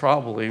times. This is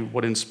probably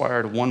what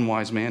inspired one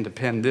wise man to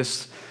pen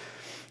this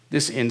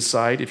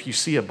insight. If you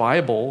see a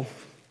Bible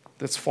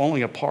that's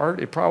falling apart,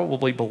 it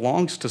probably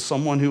belongs to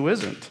someone who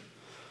isn't.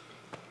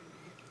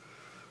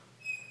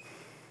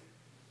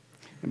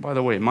 And by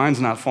the way, mine's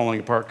not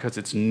falling apart because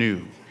it's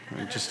new.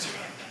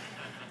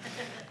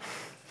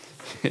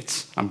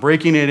 I'm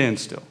breaking it in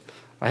still.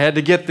 I had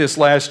to get this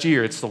last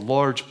year. It's the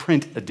large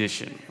print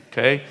edition,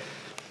 okay?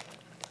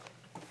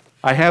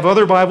 I have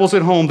other Bibles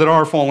at home that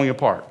are falling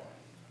apart.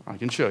 I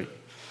can show you.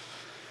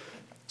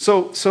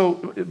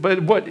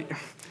 But what,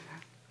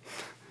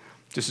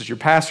 just as your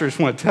pastor, I just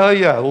want to tell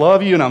you, I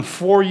love you and I'm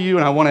for you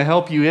and I want to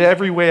help you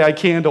every way I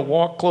can to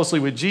walk closely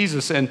with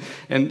Jesus. And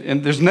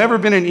there's never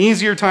been an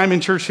easier time in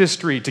church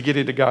history to get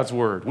into God's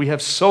Word. We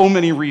have so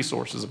many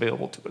resources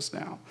available to us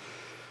now.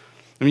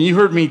 I mean, you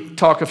heard me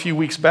talk a few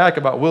weeks back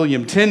about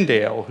William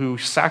Tyndale, who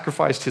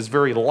sacrificed his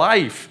very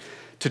life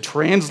to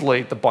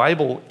translate the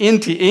Bible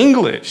into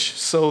English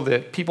so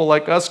that people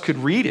like us could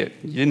read it.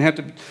 You didn't have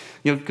to,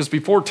 because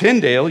before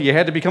Tyndale, you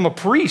had to become a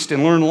priest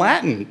and learn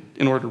Latin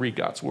in order to read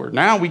God's Word.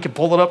 Now we can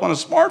pull it up on a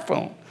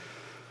smartphone.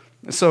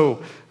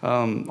 So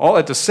all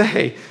that to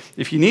say,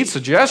 if you need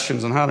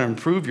suggestions on how to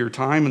improve your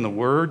time in the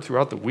Word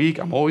throughout the week,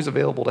 I'm always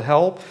available to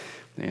help.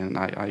 And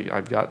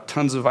I've got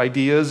tons of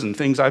ideas and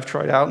things I've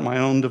tried out in my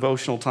own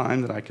devotional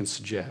time that I can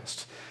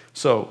suggest.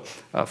 So,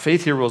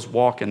 faith heroes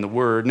walk in the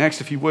Word.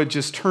 Next, if you would,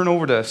 just turn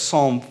over to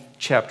Psalm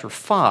chapter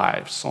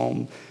 5.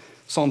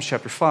 Psalms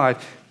chapter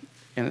 5,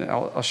 and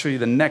I'll show you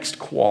the next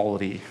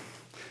quality.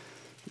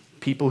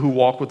 People who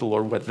walk with the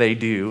Lord, what they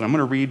do. I'm going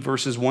to read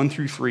verses 1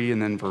 through 3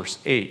 and then verse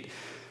 8.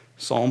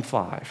 Psalm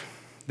 5.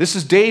 This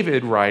is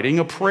David writing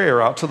a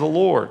prayer out to the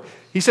Lord.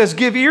 He says,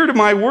 "Give ear to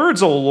my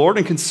words, O Lord,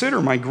 and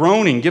consider my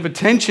groaning. Give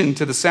attention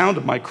to the sound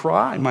of my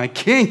cry, my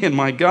King and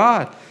my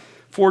God.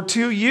 For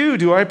to you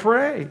do I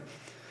pray.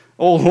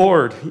 O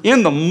Lord,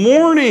 in the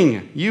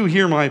morning you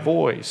hear my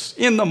voice.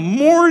 In the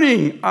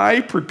morning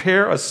I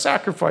prepare a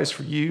sacrifice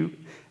for you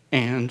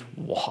and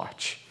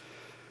watch."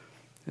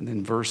 And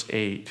then verse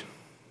 8,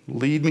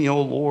 "Lead me, O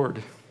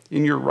Lord,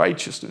 in your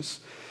righteousness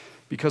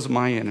because of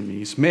my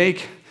enemies.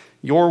 Make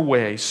your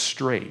way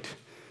straight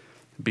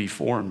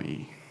before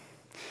me."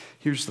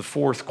 Here's the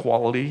fourth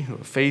quality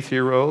of a faith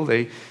hero.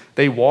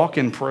 They walk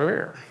in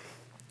prayer.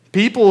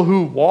 People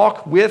who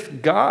walk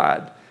with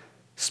God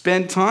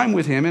spend time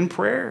with him in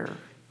prayer.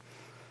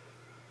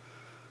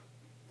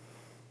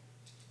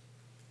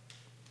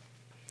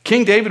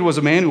 King David was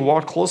a man who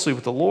walked closely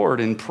with the Lord,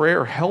 and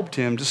prayer helped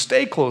him to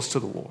stay close to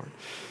the Lord.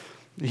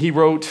 He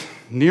wrote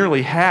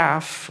nearly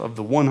half of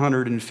the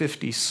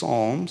 150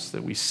 Psalms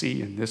that we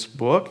see in this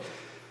book.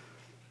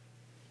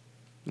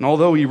 And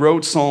although he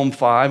wrote Psalm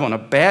 5 on a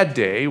bad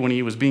day when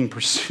he was being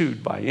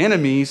pursued by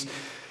enemies,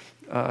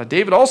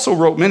 David also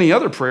wrote many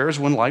other prayers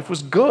when life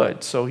was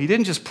good. So he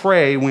didn't just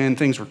pray when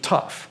things were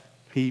tough.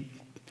 He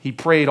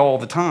prayed all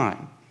the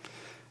time.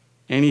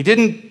 And he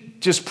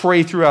didn't just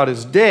pray throughout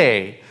his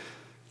day.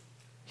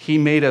 He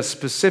made a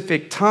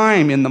specific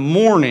time in the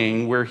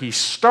morning where he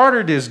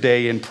started his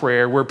day in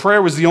prayer, where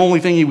prayer was the only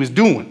thing he was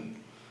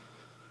doing.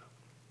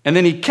 And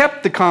then he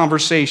kept the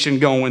conversation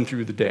going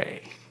through the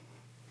day.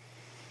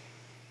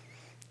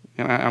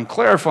 And I'm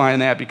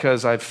clarifying that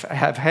because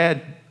have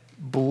had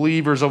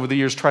believers over the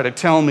years try to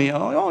tell me,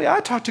 oh yeah,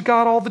 I talk to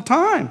God all the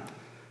time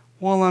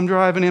while I'm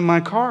driving in my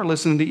car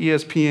listening to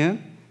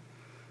ESPN,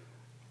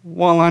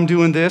 while I'm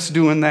doing this,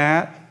 doing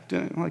that.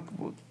 Like,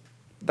 well,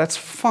 that's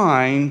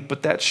fine,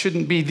 but that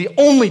shouldn't be the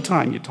only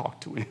time you talk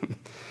to him.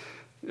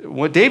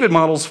 What David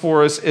models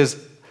for us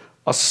is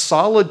a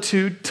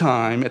solitude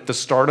time at the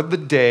start of the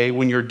day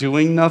when you're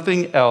doing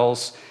nothing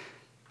else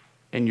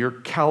and you're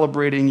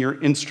calibrating your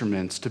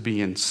instruments to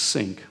be in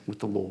sync with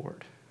the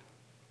Lord.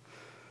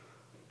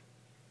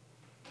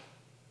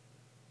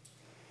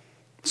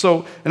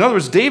 So, in other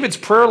words, David's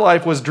prayer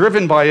life was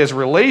driven by his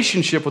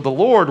relationship with the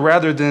Lord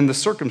rather than the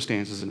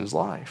circumstances in his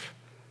life.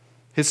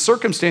 His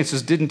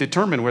circumstances didn't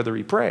determine whether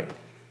he prayed.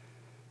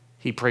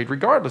 He prayed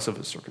regardless of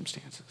his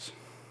circumstances.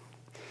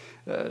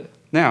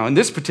 Now, in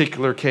this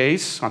particular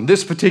case, on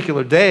this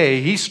particular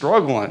day, he's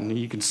struggling.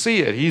 You can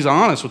see it. He's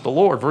honest with the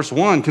Lord. Verse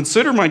 1,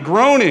 consider my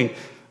groaning.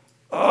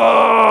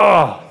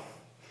 Oh!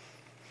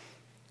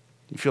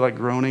 You feel like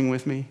groaning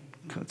with me?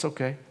 It's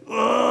okay.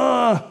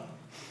 Oh!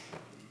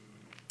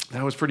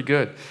 That was pretty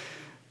good.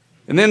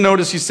 And then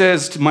notice he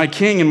says, to my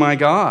king and my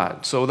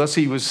God. So thus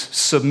he was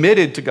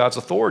submitted to God's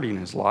authority in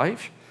his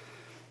life.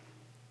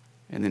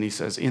 And then he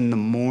says, in the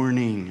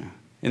morning.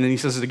 And then he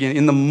says it again,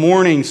 in the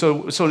morning.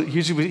 So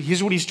here's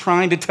what he's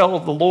trying to tell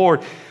the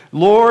Lord.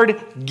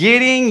 Lord,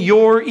 getting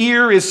your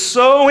ear is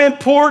so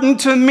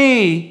important to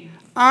me,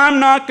 I'm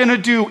not going to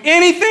do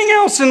anything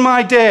else in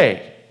my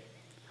day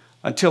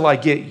until I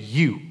get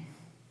you.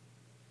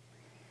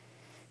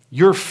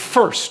 You're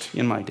first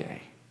in my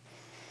day.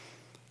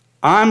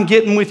 I'm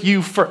getting with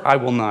you first. I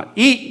will not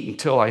eat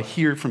until I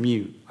hear from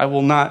you. I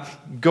will not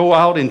go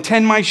out and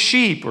tend my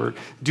sheep or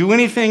do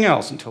anything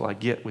else until I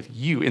get with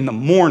you. In the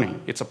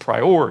morning, it's a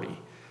priority.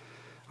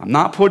 I'm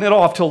not putting it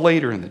off till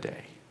later in the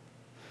day.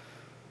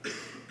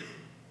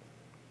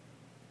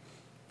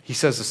 He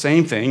says the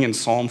same thing in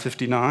Psalm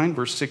 59,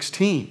 verse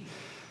 16.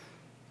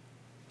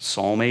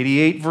 Psalm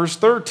 88, verse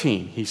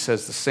 13. He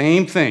says the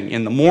same thing.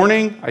 In the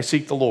morning, I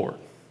seek the Lord.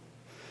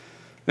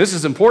 This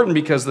is important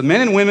because the men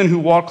and women who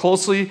walk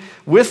closely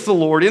with the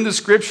Lord in the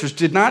Scriptures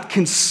did not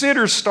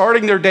consider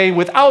starting their day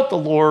without the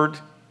Lord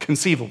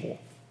conceivable.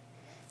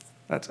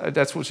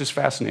 That's what just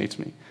fascinates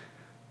me.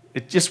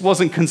 It just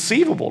wasn't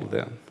conceivable to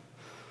them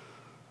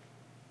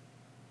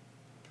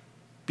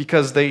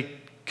because they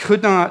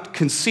could not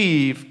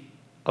conceive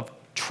of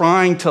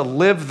trying to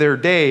live their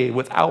day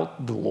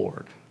without the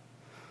Lord.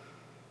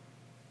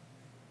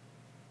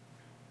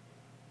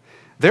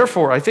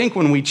 Therefore, I think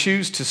when we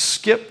choose to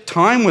skip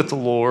time with the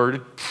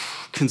Lord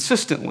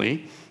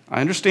consistently, I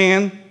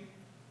understand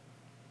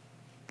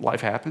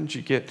life happens.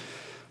 You get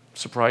a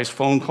surprise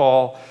phone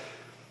call,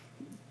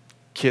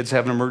 kids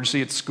have an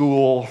emergency at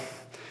school,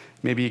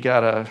 maybe you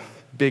got a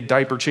big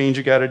diaper change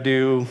you got to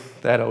do.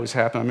 That always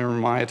happens. I remember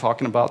Maya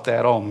talking about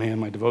that. Oh man,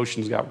 my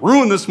devotions got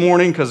ruined this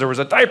morning because there was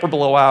a diaper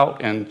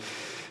blowout. And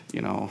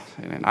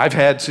and I've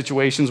had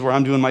situations where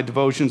I'm doing my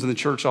devotions in the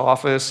church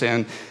office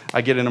and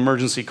I get an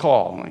emergency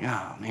call. I'm like,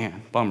 oh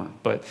man, bummer.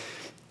 But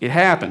it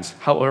happens.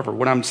 However,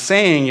 what I'm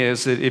saying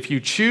is that if you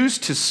choose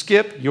to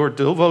skip your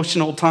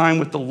devotional time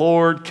with the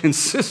Lord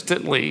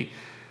consistently,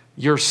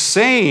 you're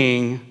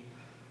saying,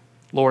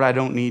 Lord, I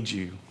don't need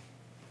you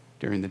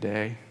during the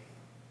day.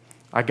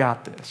 I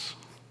got this.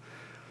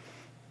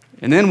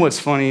 And then what's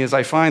funny is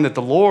I find that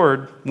the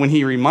Lord, when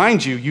he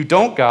reminds you, you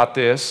don't got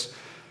this,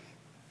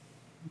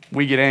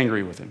 we get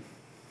angry with him.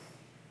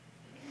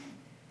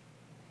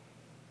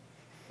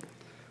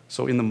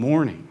 So in the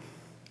morning.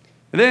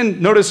 And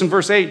then notice in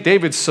verse 8,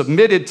 David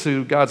submitted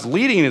to God's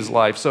leading in his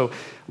life. So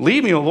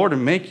lead me, O Lord,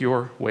 and make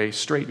your way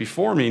straight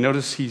before me.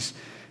 Notice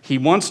he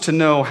wants to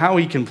know how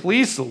he can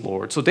please the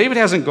Lord. So David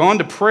hasn't gone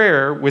to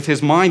prayer with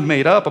his mind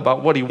made up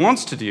about what he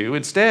wants to do.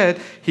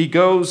 Instead, he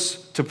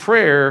goes to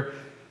prayer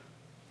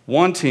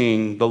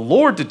wanting the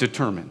Lord to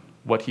determine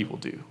what he will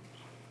do.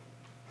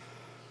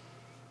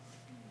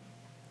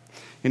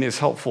 In his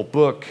helpful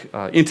book,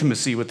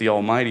 Intimacy with the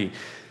Almighty,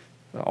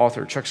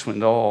 author Chuck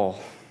Swindoll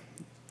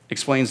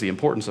explains the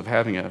importance of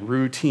having a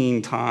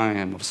routine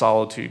time of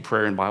solitude,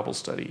 prayer, and Bible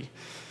study.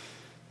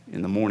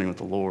 in the morning with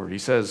the Lord. He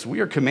says, we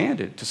are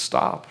commanded to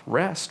stop,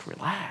 rest,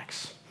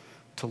 relax,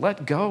 to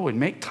let go and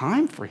make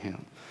time for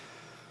him.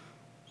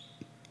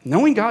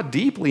 Knowing God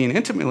deeply and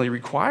intimately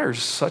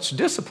requires such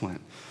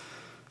discipline.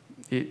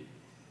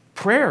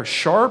 Prayer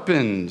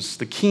sharpens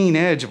the keen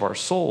edge of our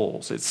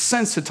souls. It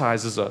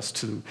sensitizes us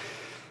to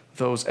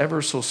those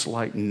ever so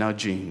slight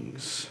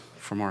nudgings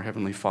from our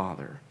Heavenly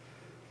Father.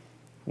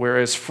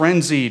 Whereas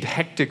frenzied,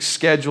 hectic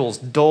schedules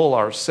dull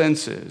our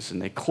senses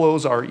and they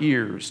close our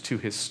ears to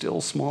his still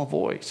small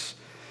voice,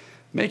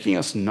 making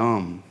us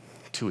numb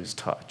to his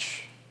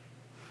touch.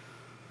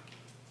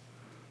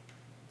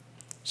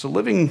 So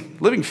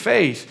living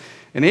faith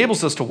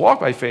enables us to walk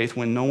by faith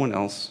when no one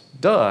else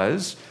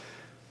does.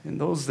 And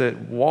those that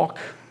walk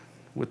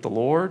with the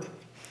Lord,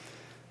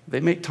 they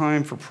make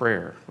time for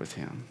prayer with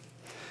him.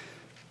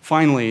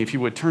 Finally, if you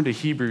would turn to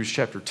Hebrews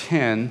chapter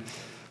 10,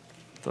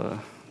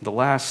 the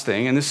last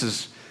thing, and this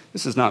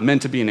is not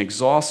meant to be an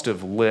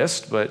exhaustive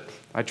list, but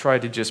I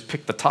tried to just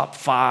pick the top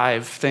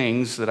 5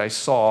 things that I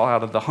saw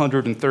out of the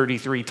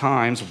 133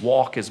 times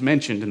walk is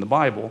mentioned in the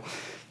Bible.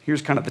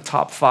 Here's kind of the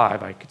top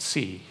 5 I could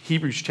see.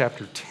 Hebrews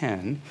chapter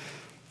 10,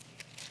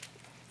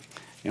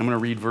 and I'm going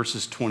to read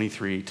verses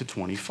 23 to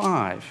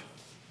 25.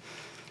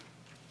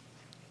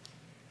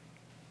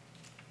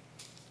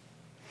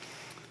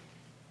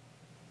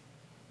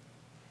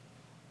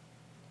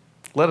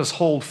 Let us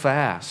hold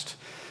fast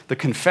the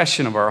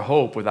confession of our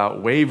hope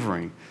without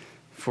wavering,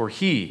 for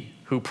he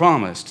who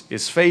promised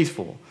is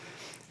faithful.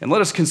 And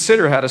let us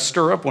consider how to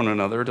stir up one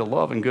another to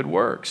love and good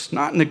works,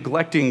 not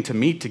neglecting to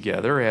meet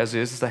together, as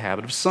is the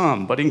habit of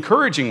some, but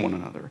encouraging one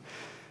another,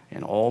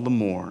 and all the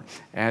more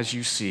as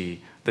you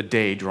see the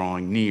day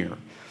drawing near.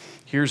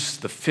 Here's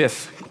the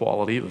 5th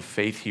quality of a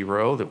faith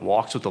hero that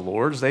walks with the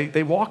Lord.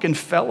 They walk in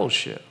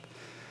fellowship.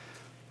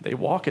 They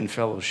walk in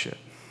fellowship.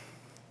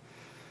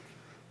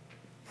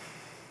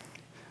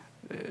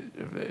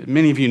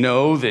 Many of you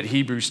know that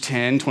Hebrews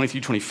 10,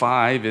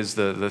 20-25 is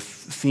the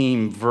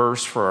theme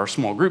verse for our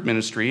small group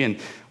ministry. And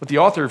what the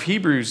author of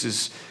Hebrews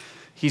is,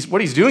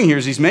 what he's doing here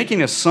is he's making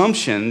an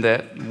assumption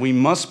that we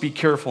must be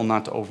careful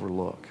not to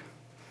overlook.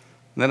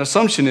 And that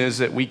assumption is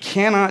that we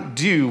cannot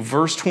do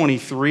verse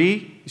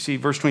 23. You see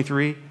verse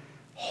 23?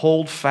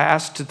 Hold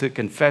fast to the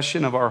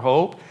confession of our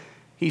hope.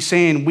 He's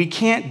saying we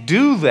can't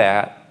do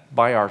that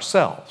by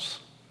ourselves.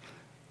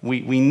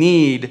 We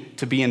need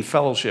to be in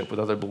fellowship with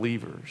other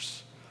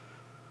believers.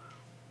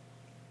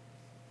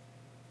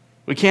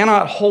 We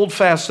cannot hold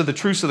fast to the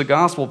truths of the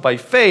gospel by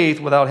faith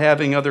without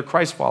having other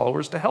Christ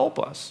followers to help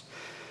us.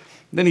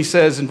 Then he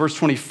says in verse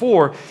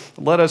 24,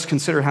 let us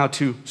consider how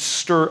to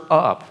stir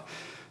up.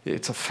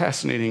 It's a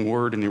fascinating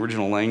word in the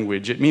original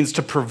language. It means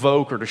to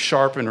provoke or to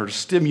sharpen or to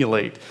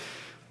stimulate.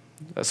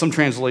 Some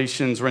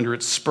translations render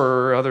it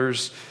spur,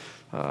 others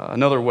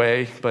another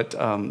way. But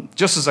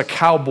just as a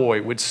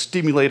cowboy would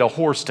stimulate a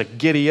horse to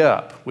giddy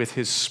up with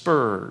his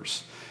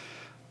spurs,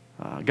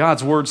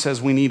 God's word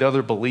says we need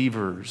other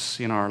believers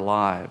in our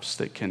lives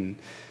that can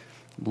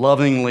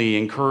lovingly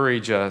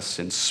encourage us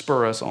and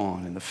spur us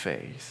on in the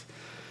faith.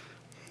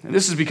 And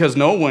this is because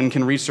no one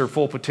can reach their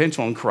full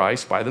potential in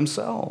Christ by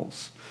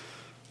themselves.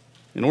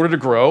 In order to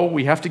grow,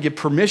 we have to give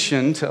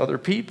permission to other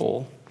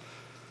people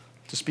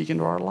to speak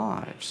into our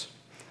lives.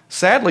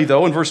 Sadly,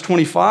 though, in verse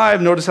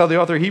 25, notice how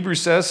the author of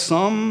Hebrews says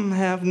some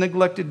have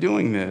neglected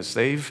doing this.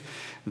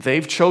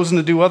 They've chosen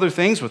to do other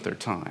things with their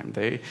time.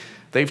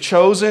 They've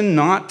chosen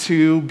not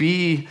to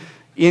be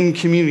in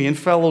community, in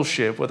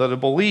fellowship with other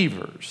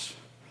believers.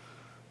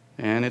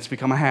 And it's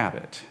become a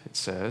habit, it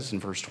says in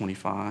verse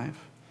 25.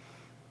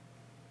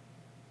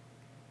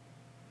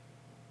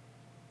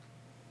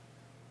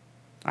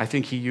 I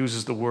think he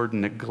uses the word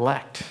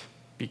neglect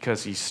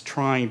because he's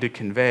trying to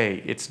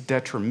convey it's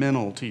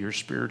detrimental to your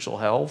spiritual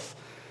health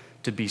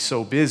to be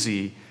so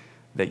busy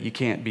that you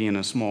can't be in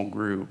a small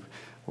group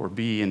or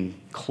be in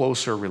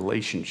closer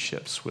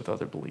relationships with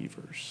other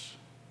believers.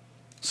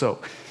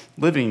 So,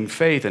 living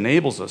faith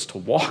enables us to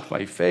walk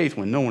by faith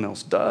when no one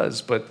else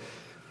does, but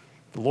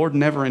the Lord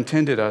never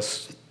intended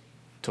us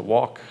to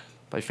walk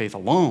by faith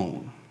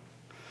alone.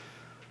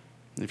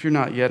 If you're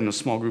not yet in a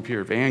small group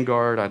here at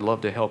Vanguard, I'd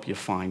love to help you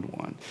find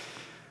one.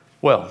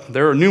 Well,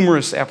 there are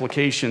numerous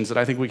applications that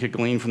I think we could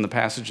glean from the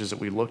passages that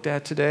we looked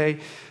at today.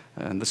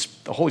 And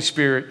the Holy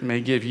Spirit may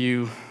give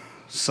you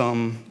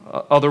some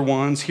other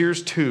ones.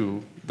 Here's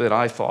 2 that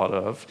I thought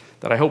of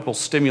that I hope will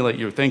stimulate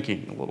your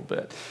thinking a little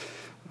bit.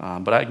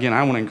 But again,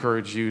 I want to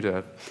encourage you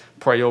to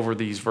pray over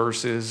these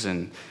verses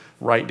and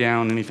write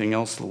down anything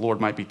else the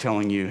Lord might be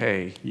telling you,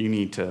 hey, you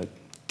need to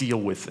deal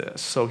with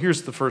this. So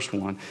here's the first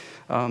one.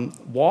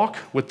 Walk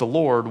with the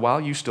Lord while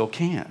you still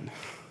can.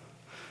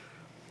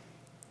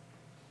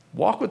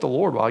 Walk with the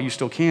Lord while you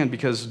still can,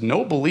 because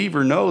no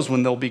believer knows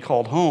when they'll be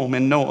called home,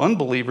 and no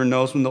unbeliever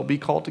knows when they'll be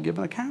called to give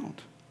an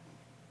account.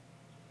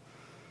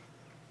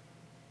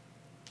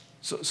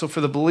 So for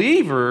the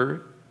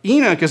believer,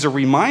 Enoch is a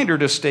reminder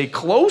to stay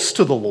close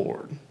to the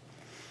Lord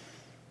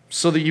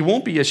so that you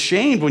won't be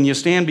ashamed when you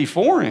stand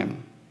before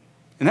him.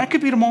 And that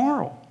could be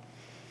tomorrow,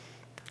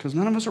 because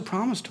none of us are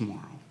promised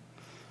tomorrow.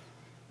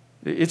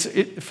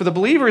 For the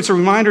believer, it's a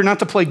reminder not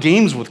to play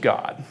games with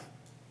God.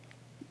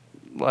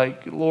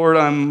 Like, Lord,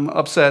 I'm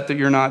upset that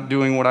you're not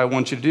doing what I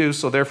want you to do,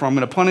 so therefore I'm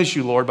going to punish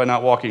you, Lord, by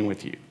not walking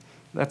with you.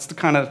 That's the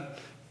kind of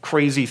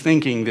crazy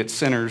thinking that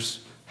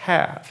sinners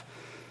have.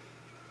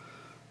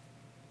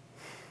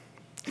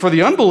 For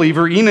the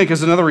unbeliever, Enoch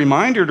is another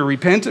reminder to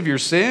repent of your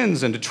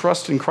sins and to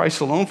trust in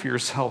Christ alone for your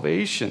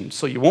salvation,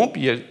 so you won't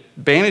be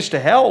banished to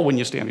hell when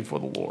you stand before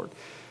the Lord.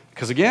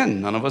 Because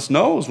again, none of us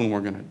knows when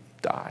we're going to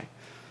die.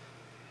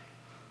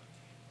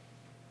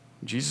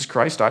 Jesus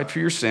Christ died for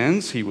your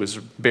sins. He was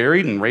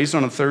buried and raised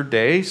on the third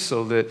day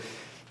so that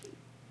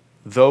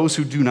those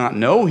who do not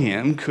know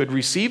him could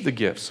receive the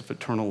gifts of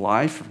eternal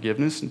life,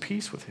 forgiveness, and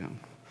peace with him.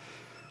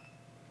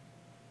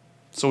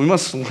 So we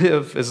must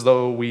live as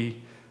though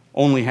we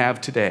only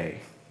have today.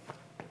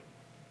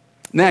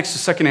 Next, the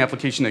second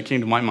application that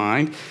came to my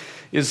mind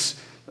is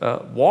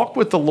walk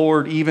with the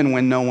Lord even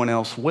when no one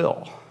else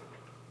will.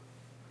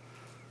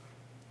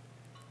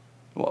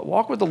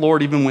 Walk with the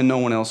Lord even when no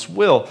one else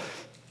will.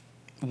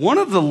 One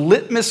of the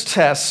litmus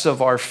tests of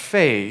our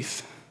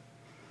faith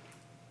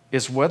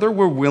is whether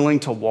we're willing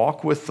to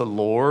walk with the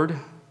Lord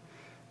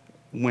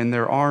when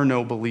there are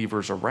no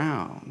believers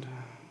around.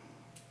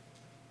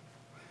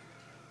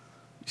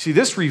 See,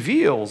 this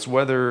reveals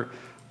whether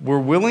we're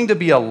willing to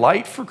be a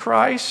light for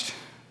Christ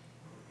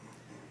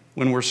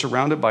when we're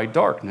surrounded by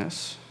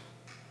darkness,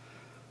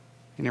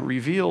 and it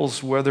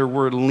reveals whether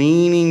we're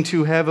leaning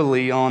too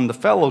heavily on the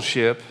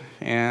fellowship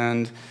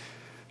and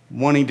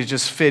wanting to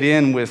just fit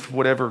in with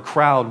whatever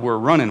crowd we're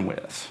running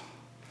with.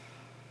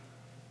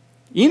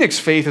 Enoch's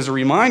faith is a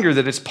reminder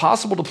that it's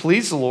possible to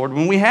please the Lord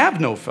when we have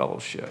no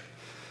fellowship.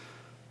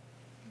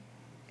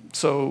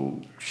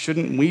 So,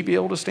 shouldn't we be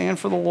able to stand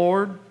for the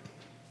Lord?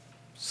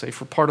 Say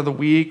for part of the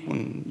week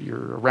when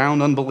you're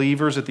around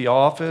unbelievers at the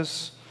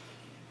office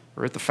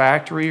or at the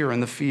factory or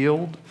in the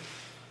field?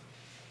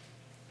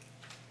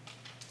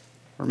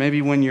 Or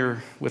maybe when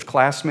you're with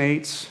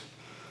classmates,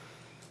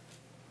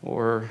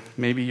 or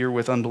maybe you're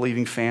with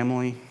unbelieving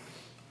family.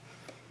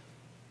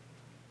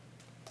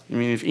 I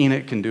mean, if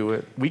Enoch can do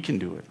it, we can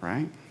do it,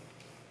 right?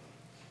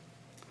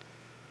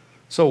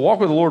 So walk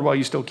with the Lord while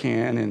you still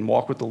can, and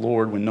walk with the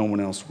Lord when no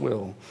one else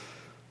will.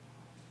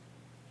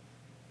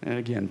 And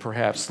again,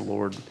 perhaps the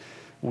Lord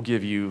will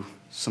give you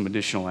some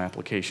additional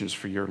applications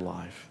for your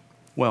life.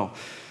 Well,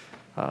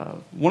 I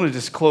want to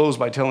just close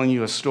by telling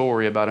you a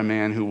story about a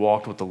man who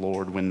walked with the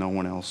Lord when no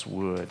one else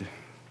would.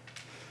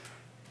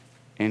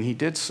 And he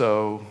did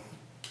so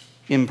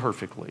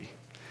imperfectly.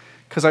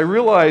 Because I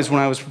realized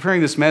when I was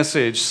preparing this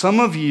message, some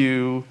of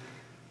you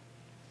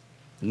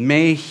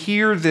may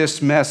hear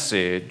this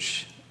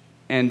message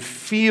and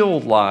feel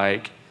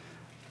like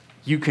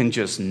you can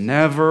just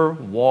never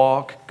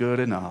walk good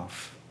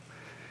enough.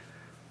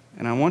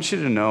 And I want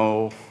you to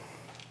know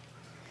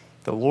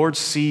the Lord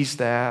sees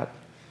that.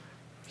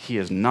 He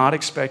is not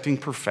expecting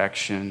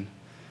perfection.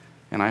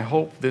 And I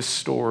hope this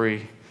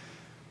story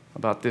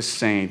about this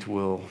saint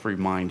will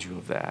remind you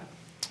of that.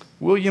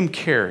 William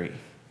Cary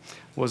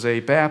was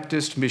a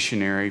Baptist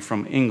missionary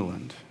from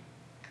England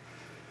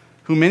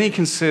who many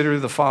consider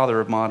the father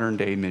of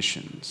modern-day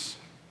missions.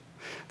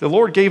 The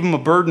Lord gave him a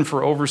burden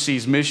for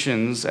overseas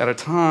missions at a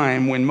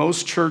time when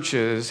most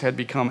churches had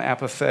become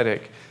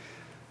apathetic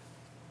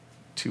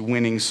to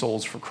winning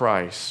souls for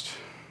Christ.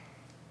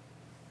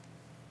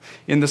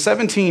 In the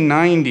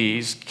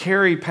 1790s,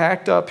 Cary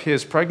packed up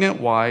his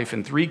pregnant wife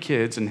and 3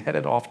 kids and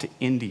headed off to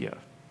India.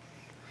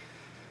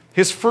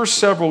 His first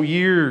several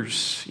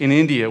years in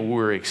India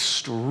were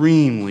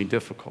extremely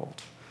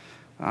difficult.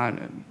 I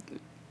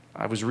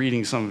was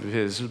reading some of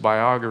his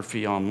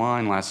biography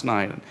online last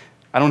night.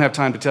 I don't have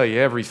time to tell you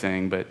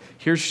everything, but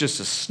here's just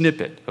a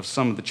snippet of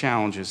some of the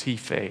challenges he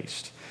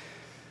faced.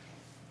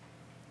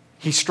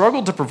 He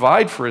struggled to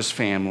provide for his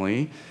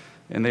family,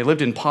 and they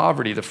lived in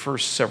poverty the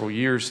first several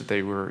years that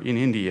they were in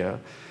India.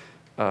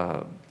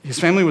 His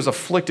family was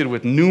afflicted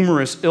with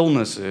numerous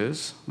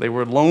illnesses. They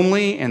were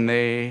lonely, and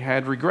they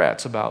had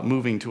regrets about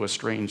moving to a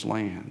strange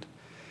land.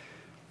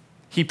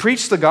 He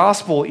preached the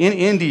gospel in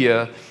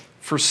India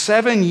for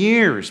 7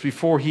 years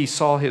before he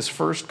saw his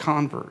first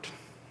convert.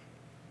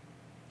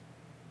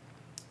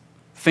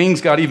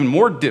 Things got even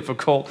more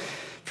difficult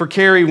for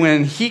Cary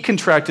when he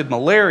contracted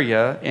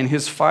malaria and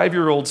his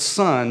 5-year-old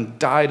son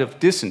died of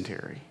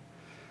dysentery.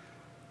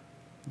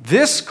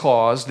 This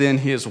caused then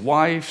his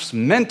wife's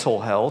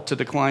mental health to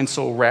decline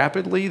so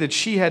rapidly that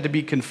she had to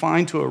be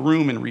confined to a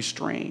room and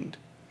restrained.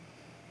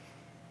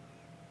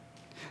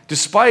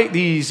 Despite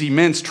these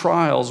immense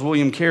trials,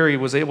 William Cary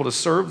was able to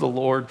serve the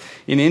Lord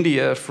in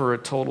India for a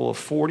total of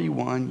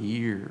 41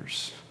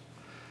 years.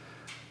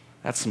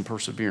 That's some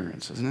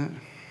perseverance, isn't it?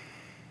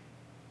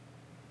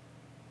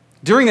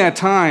 During that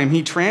time,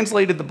 he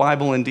translated the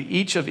Bible into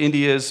each of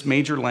India's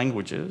major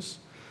languages.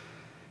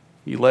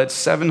 He led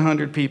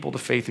 700 people to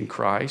faith in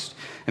Christ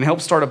and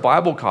helped start a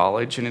Bible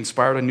college and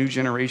inspired a new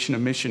generation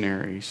of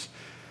missionaries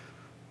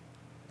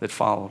that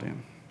followed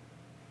him.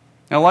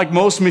 Now, like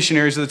most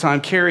missionaries at the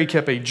time, Cary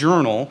kept a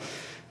journal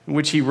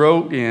which he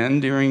wrote in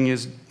during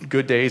his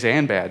good days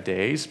and bad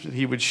days.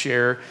 He would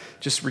share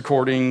just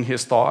recording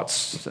his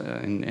thoughts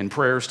and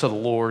prayers to the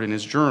Lord in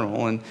his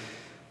journal. And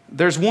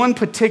there's one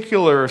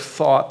particular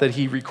thought that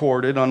he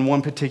recorded on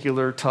one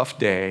particular tough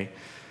day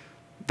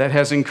that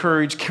has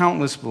encouraged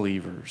countless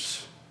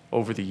believers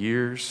over the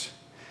years.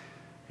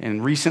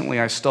 And recently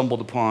I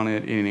stumbled upon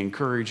it, and it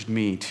encouraged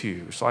me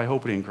too. So I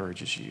hope it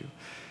encourages you.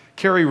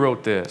 Cary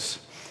wrote this: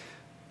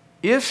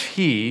 "If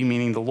he,"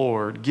 meaning the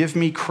Lord, "give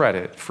me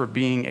credit for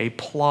being a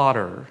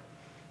plodder,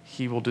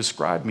 he will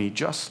describe me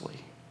justly.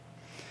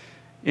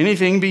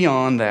 Anything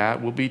beyond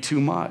that will be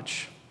too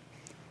much.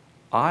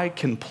 I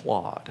can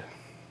plod.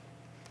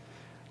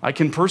 I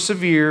can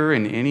persevere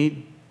in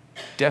any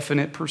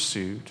definite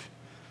pursuit.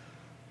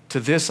 To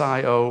this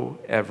I owe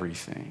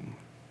everything,"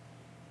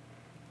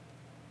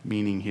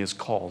 meaning his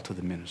call to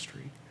the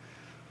ministry.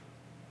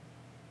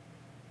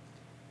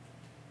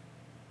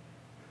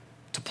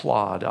 To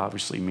plod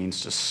obviously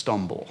means to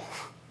stumble.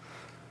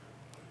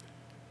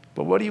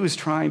 But what he was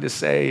trying to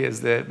say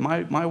is that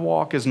my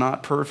walk is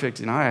not perfect,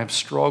 and I have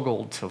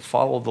struggled to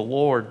follow the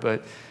Lord,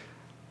 but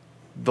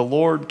the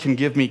Lord can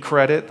give me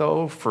credit,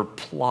 though, for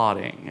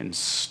plodding and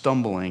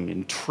stumbling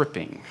and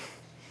tripping.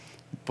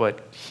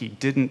 But he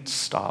didn't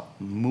stop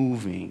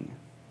moving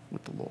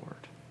with the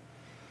Lord.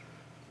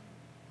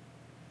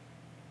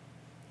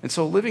 And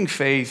so living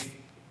faith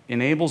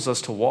enables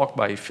us to walk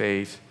by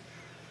faith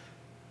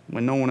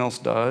when no one else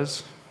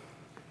does.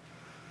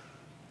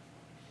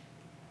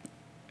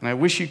 And I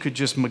wish you could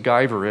just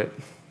MacGyver it,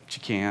 but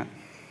you can't.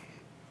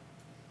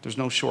 There's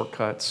no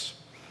shortcuts.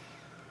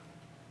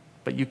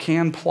 But you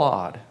can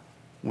plod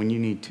when you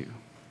need to.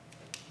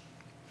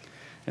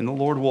 And the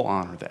Lord will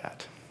honor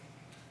that.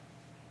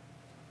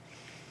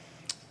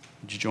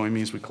 Would you join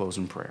me as we close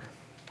in prayer?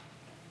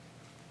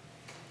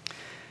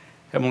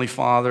 Heavenly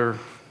Father,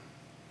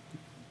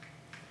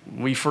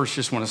 we first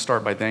just want to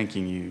start by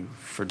thanking you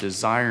for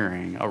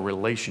desiring a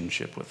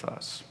relationship with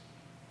us.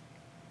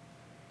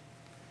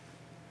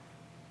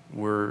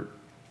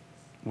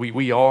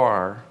 We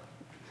are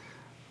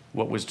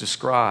what was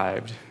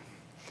described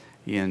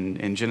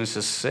in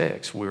Genesis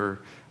 6. We're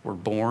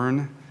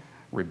born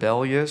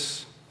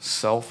rebellious,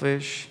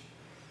 selfish,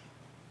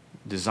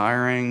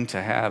 desiring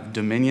to have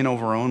dominion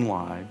over our own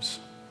lives.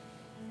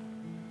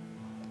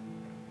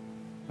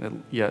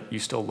 Yet you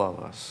still love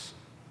us.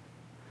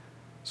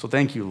 So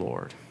thank you,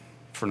 Lord,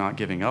 for not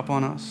giving up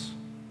on us.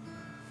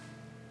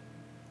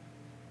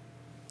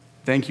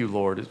 Thank you,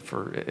 Lord,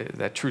 for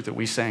that truth that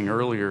we sang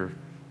earlier,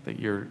 that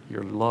your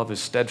love is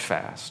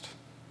steadfast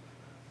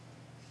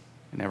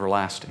and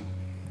everlasting.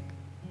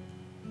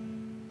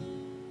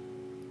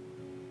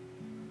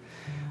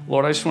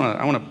 Lord,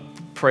 I want to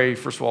pray,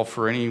 first of all,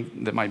 for any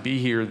that might be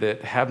here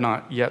that have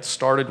not yet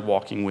started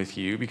walking with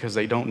you because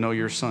they don't know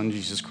your Son,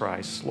 Jesus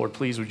Christ. Lord,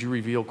 please, would you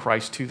reveal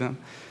Christ to them?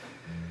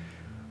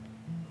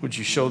 Would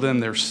you show them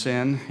their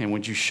sin, and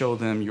would you show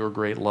them your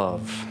great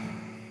love?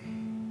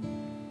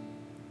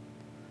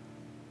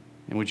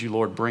 And would you,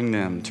 Lord, bring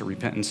them to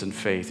repentance and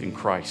faith in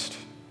Christ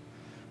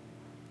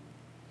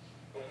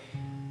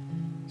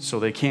so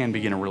they can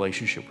begin a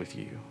relationship with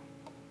you.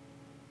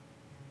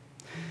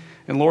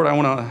 And Lord, I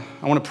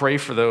want to pray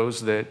for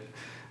those that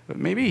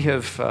maybe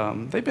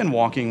they've been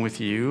walking with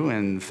you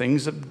and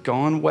things have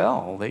gone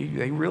well.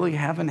 They really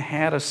haven't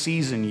had a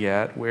season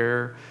yet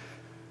where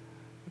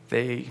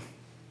they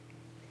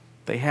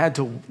have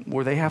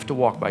to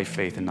walk by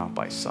faith and not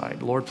by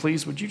sight. Lord,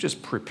 please, would you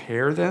just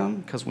prepare them,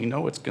 because we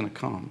know it's going to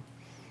come.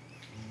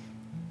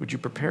 Would you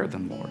prepare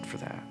them, Lord, for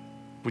that?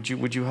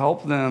 Would you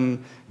help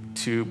them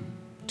to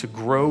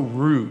grow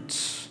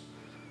roots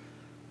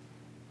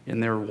in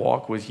their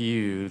walk with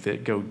you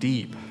that go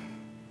deep,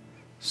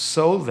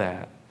 so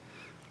that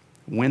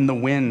when the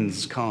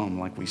winds come,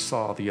 like we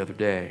saw the other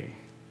day,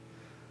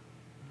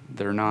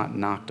 they're not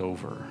knocked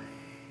over.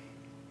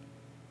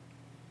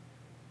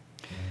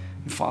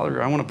 And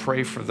Father, I want to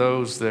pray for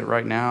those that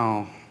right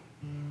now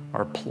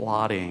are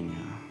plodding.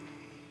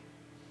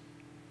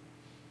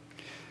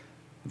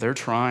 They're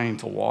trying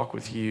to walk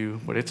with you,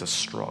 but it's a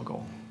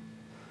struggle.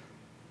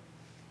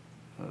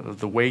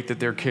 The weight that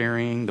they're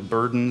carrying, the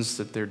burdens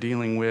that they're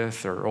dealing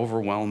with are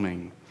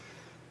overwhelming.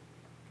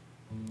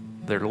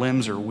 Their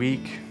limbs are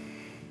weak.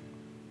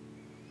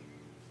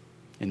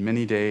 In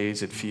many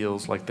days, it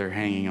feels like they're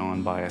hanging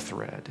on by a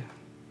thread.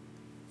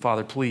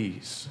 Father,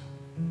 please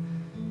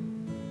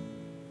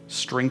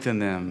strengthen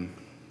them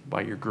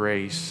by your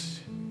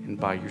grace and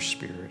by your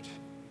Spirit.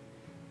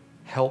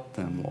 Help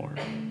them, Lord,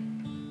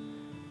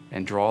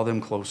 and draw them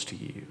close to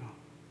you.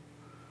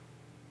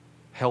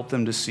 Help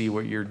them to see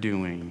what you're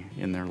doing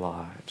in their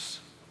lives.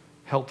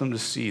 Help them to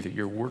see that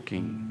you're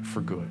working for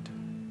good.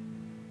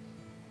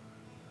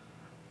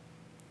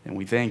 And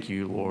we thank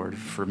you, Lord,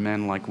 for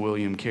men like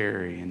William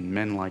Cary and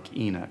men like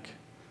Enoch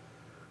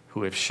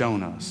who have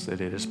shown us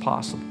that it is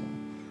possible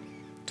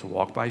to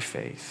walk by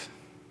faith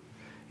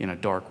in a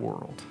dark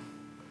world.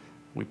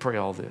 We pray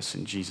all this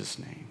in Jesus'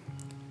 name.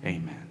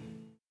 Amen.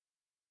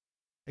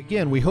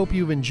 Again, we hope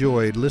you've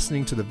enjoyed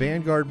listening to the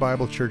Vanguard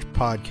Bible Church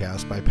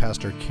podcast by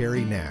Pastor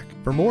Cary.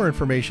 For more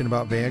information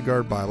about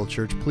Vanguard Bible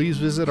Church, please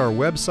visit our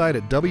website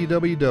at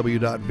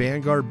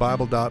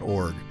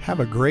www.vanguardbible.org.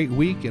 Have a great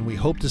week, and we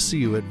hope to see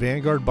you at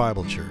Vanguard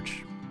Bible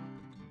Church.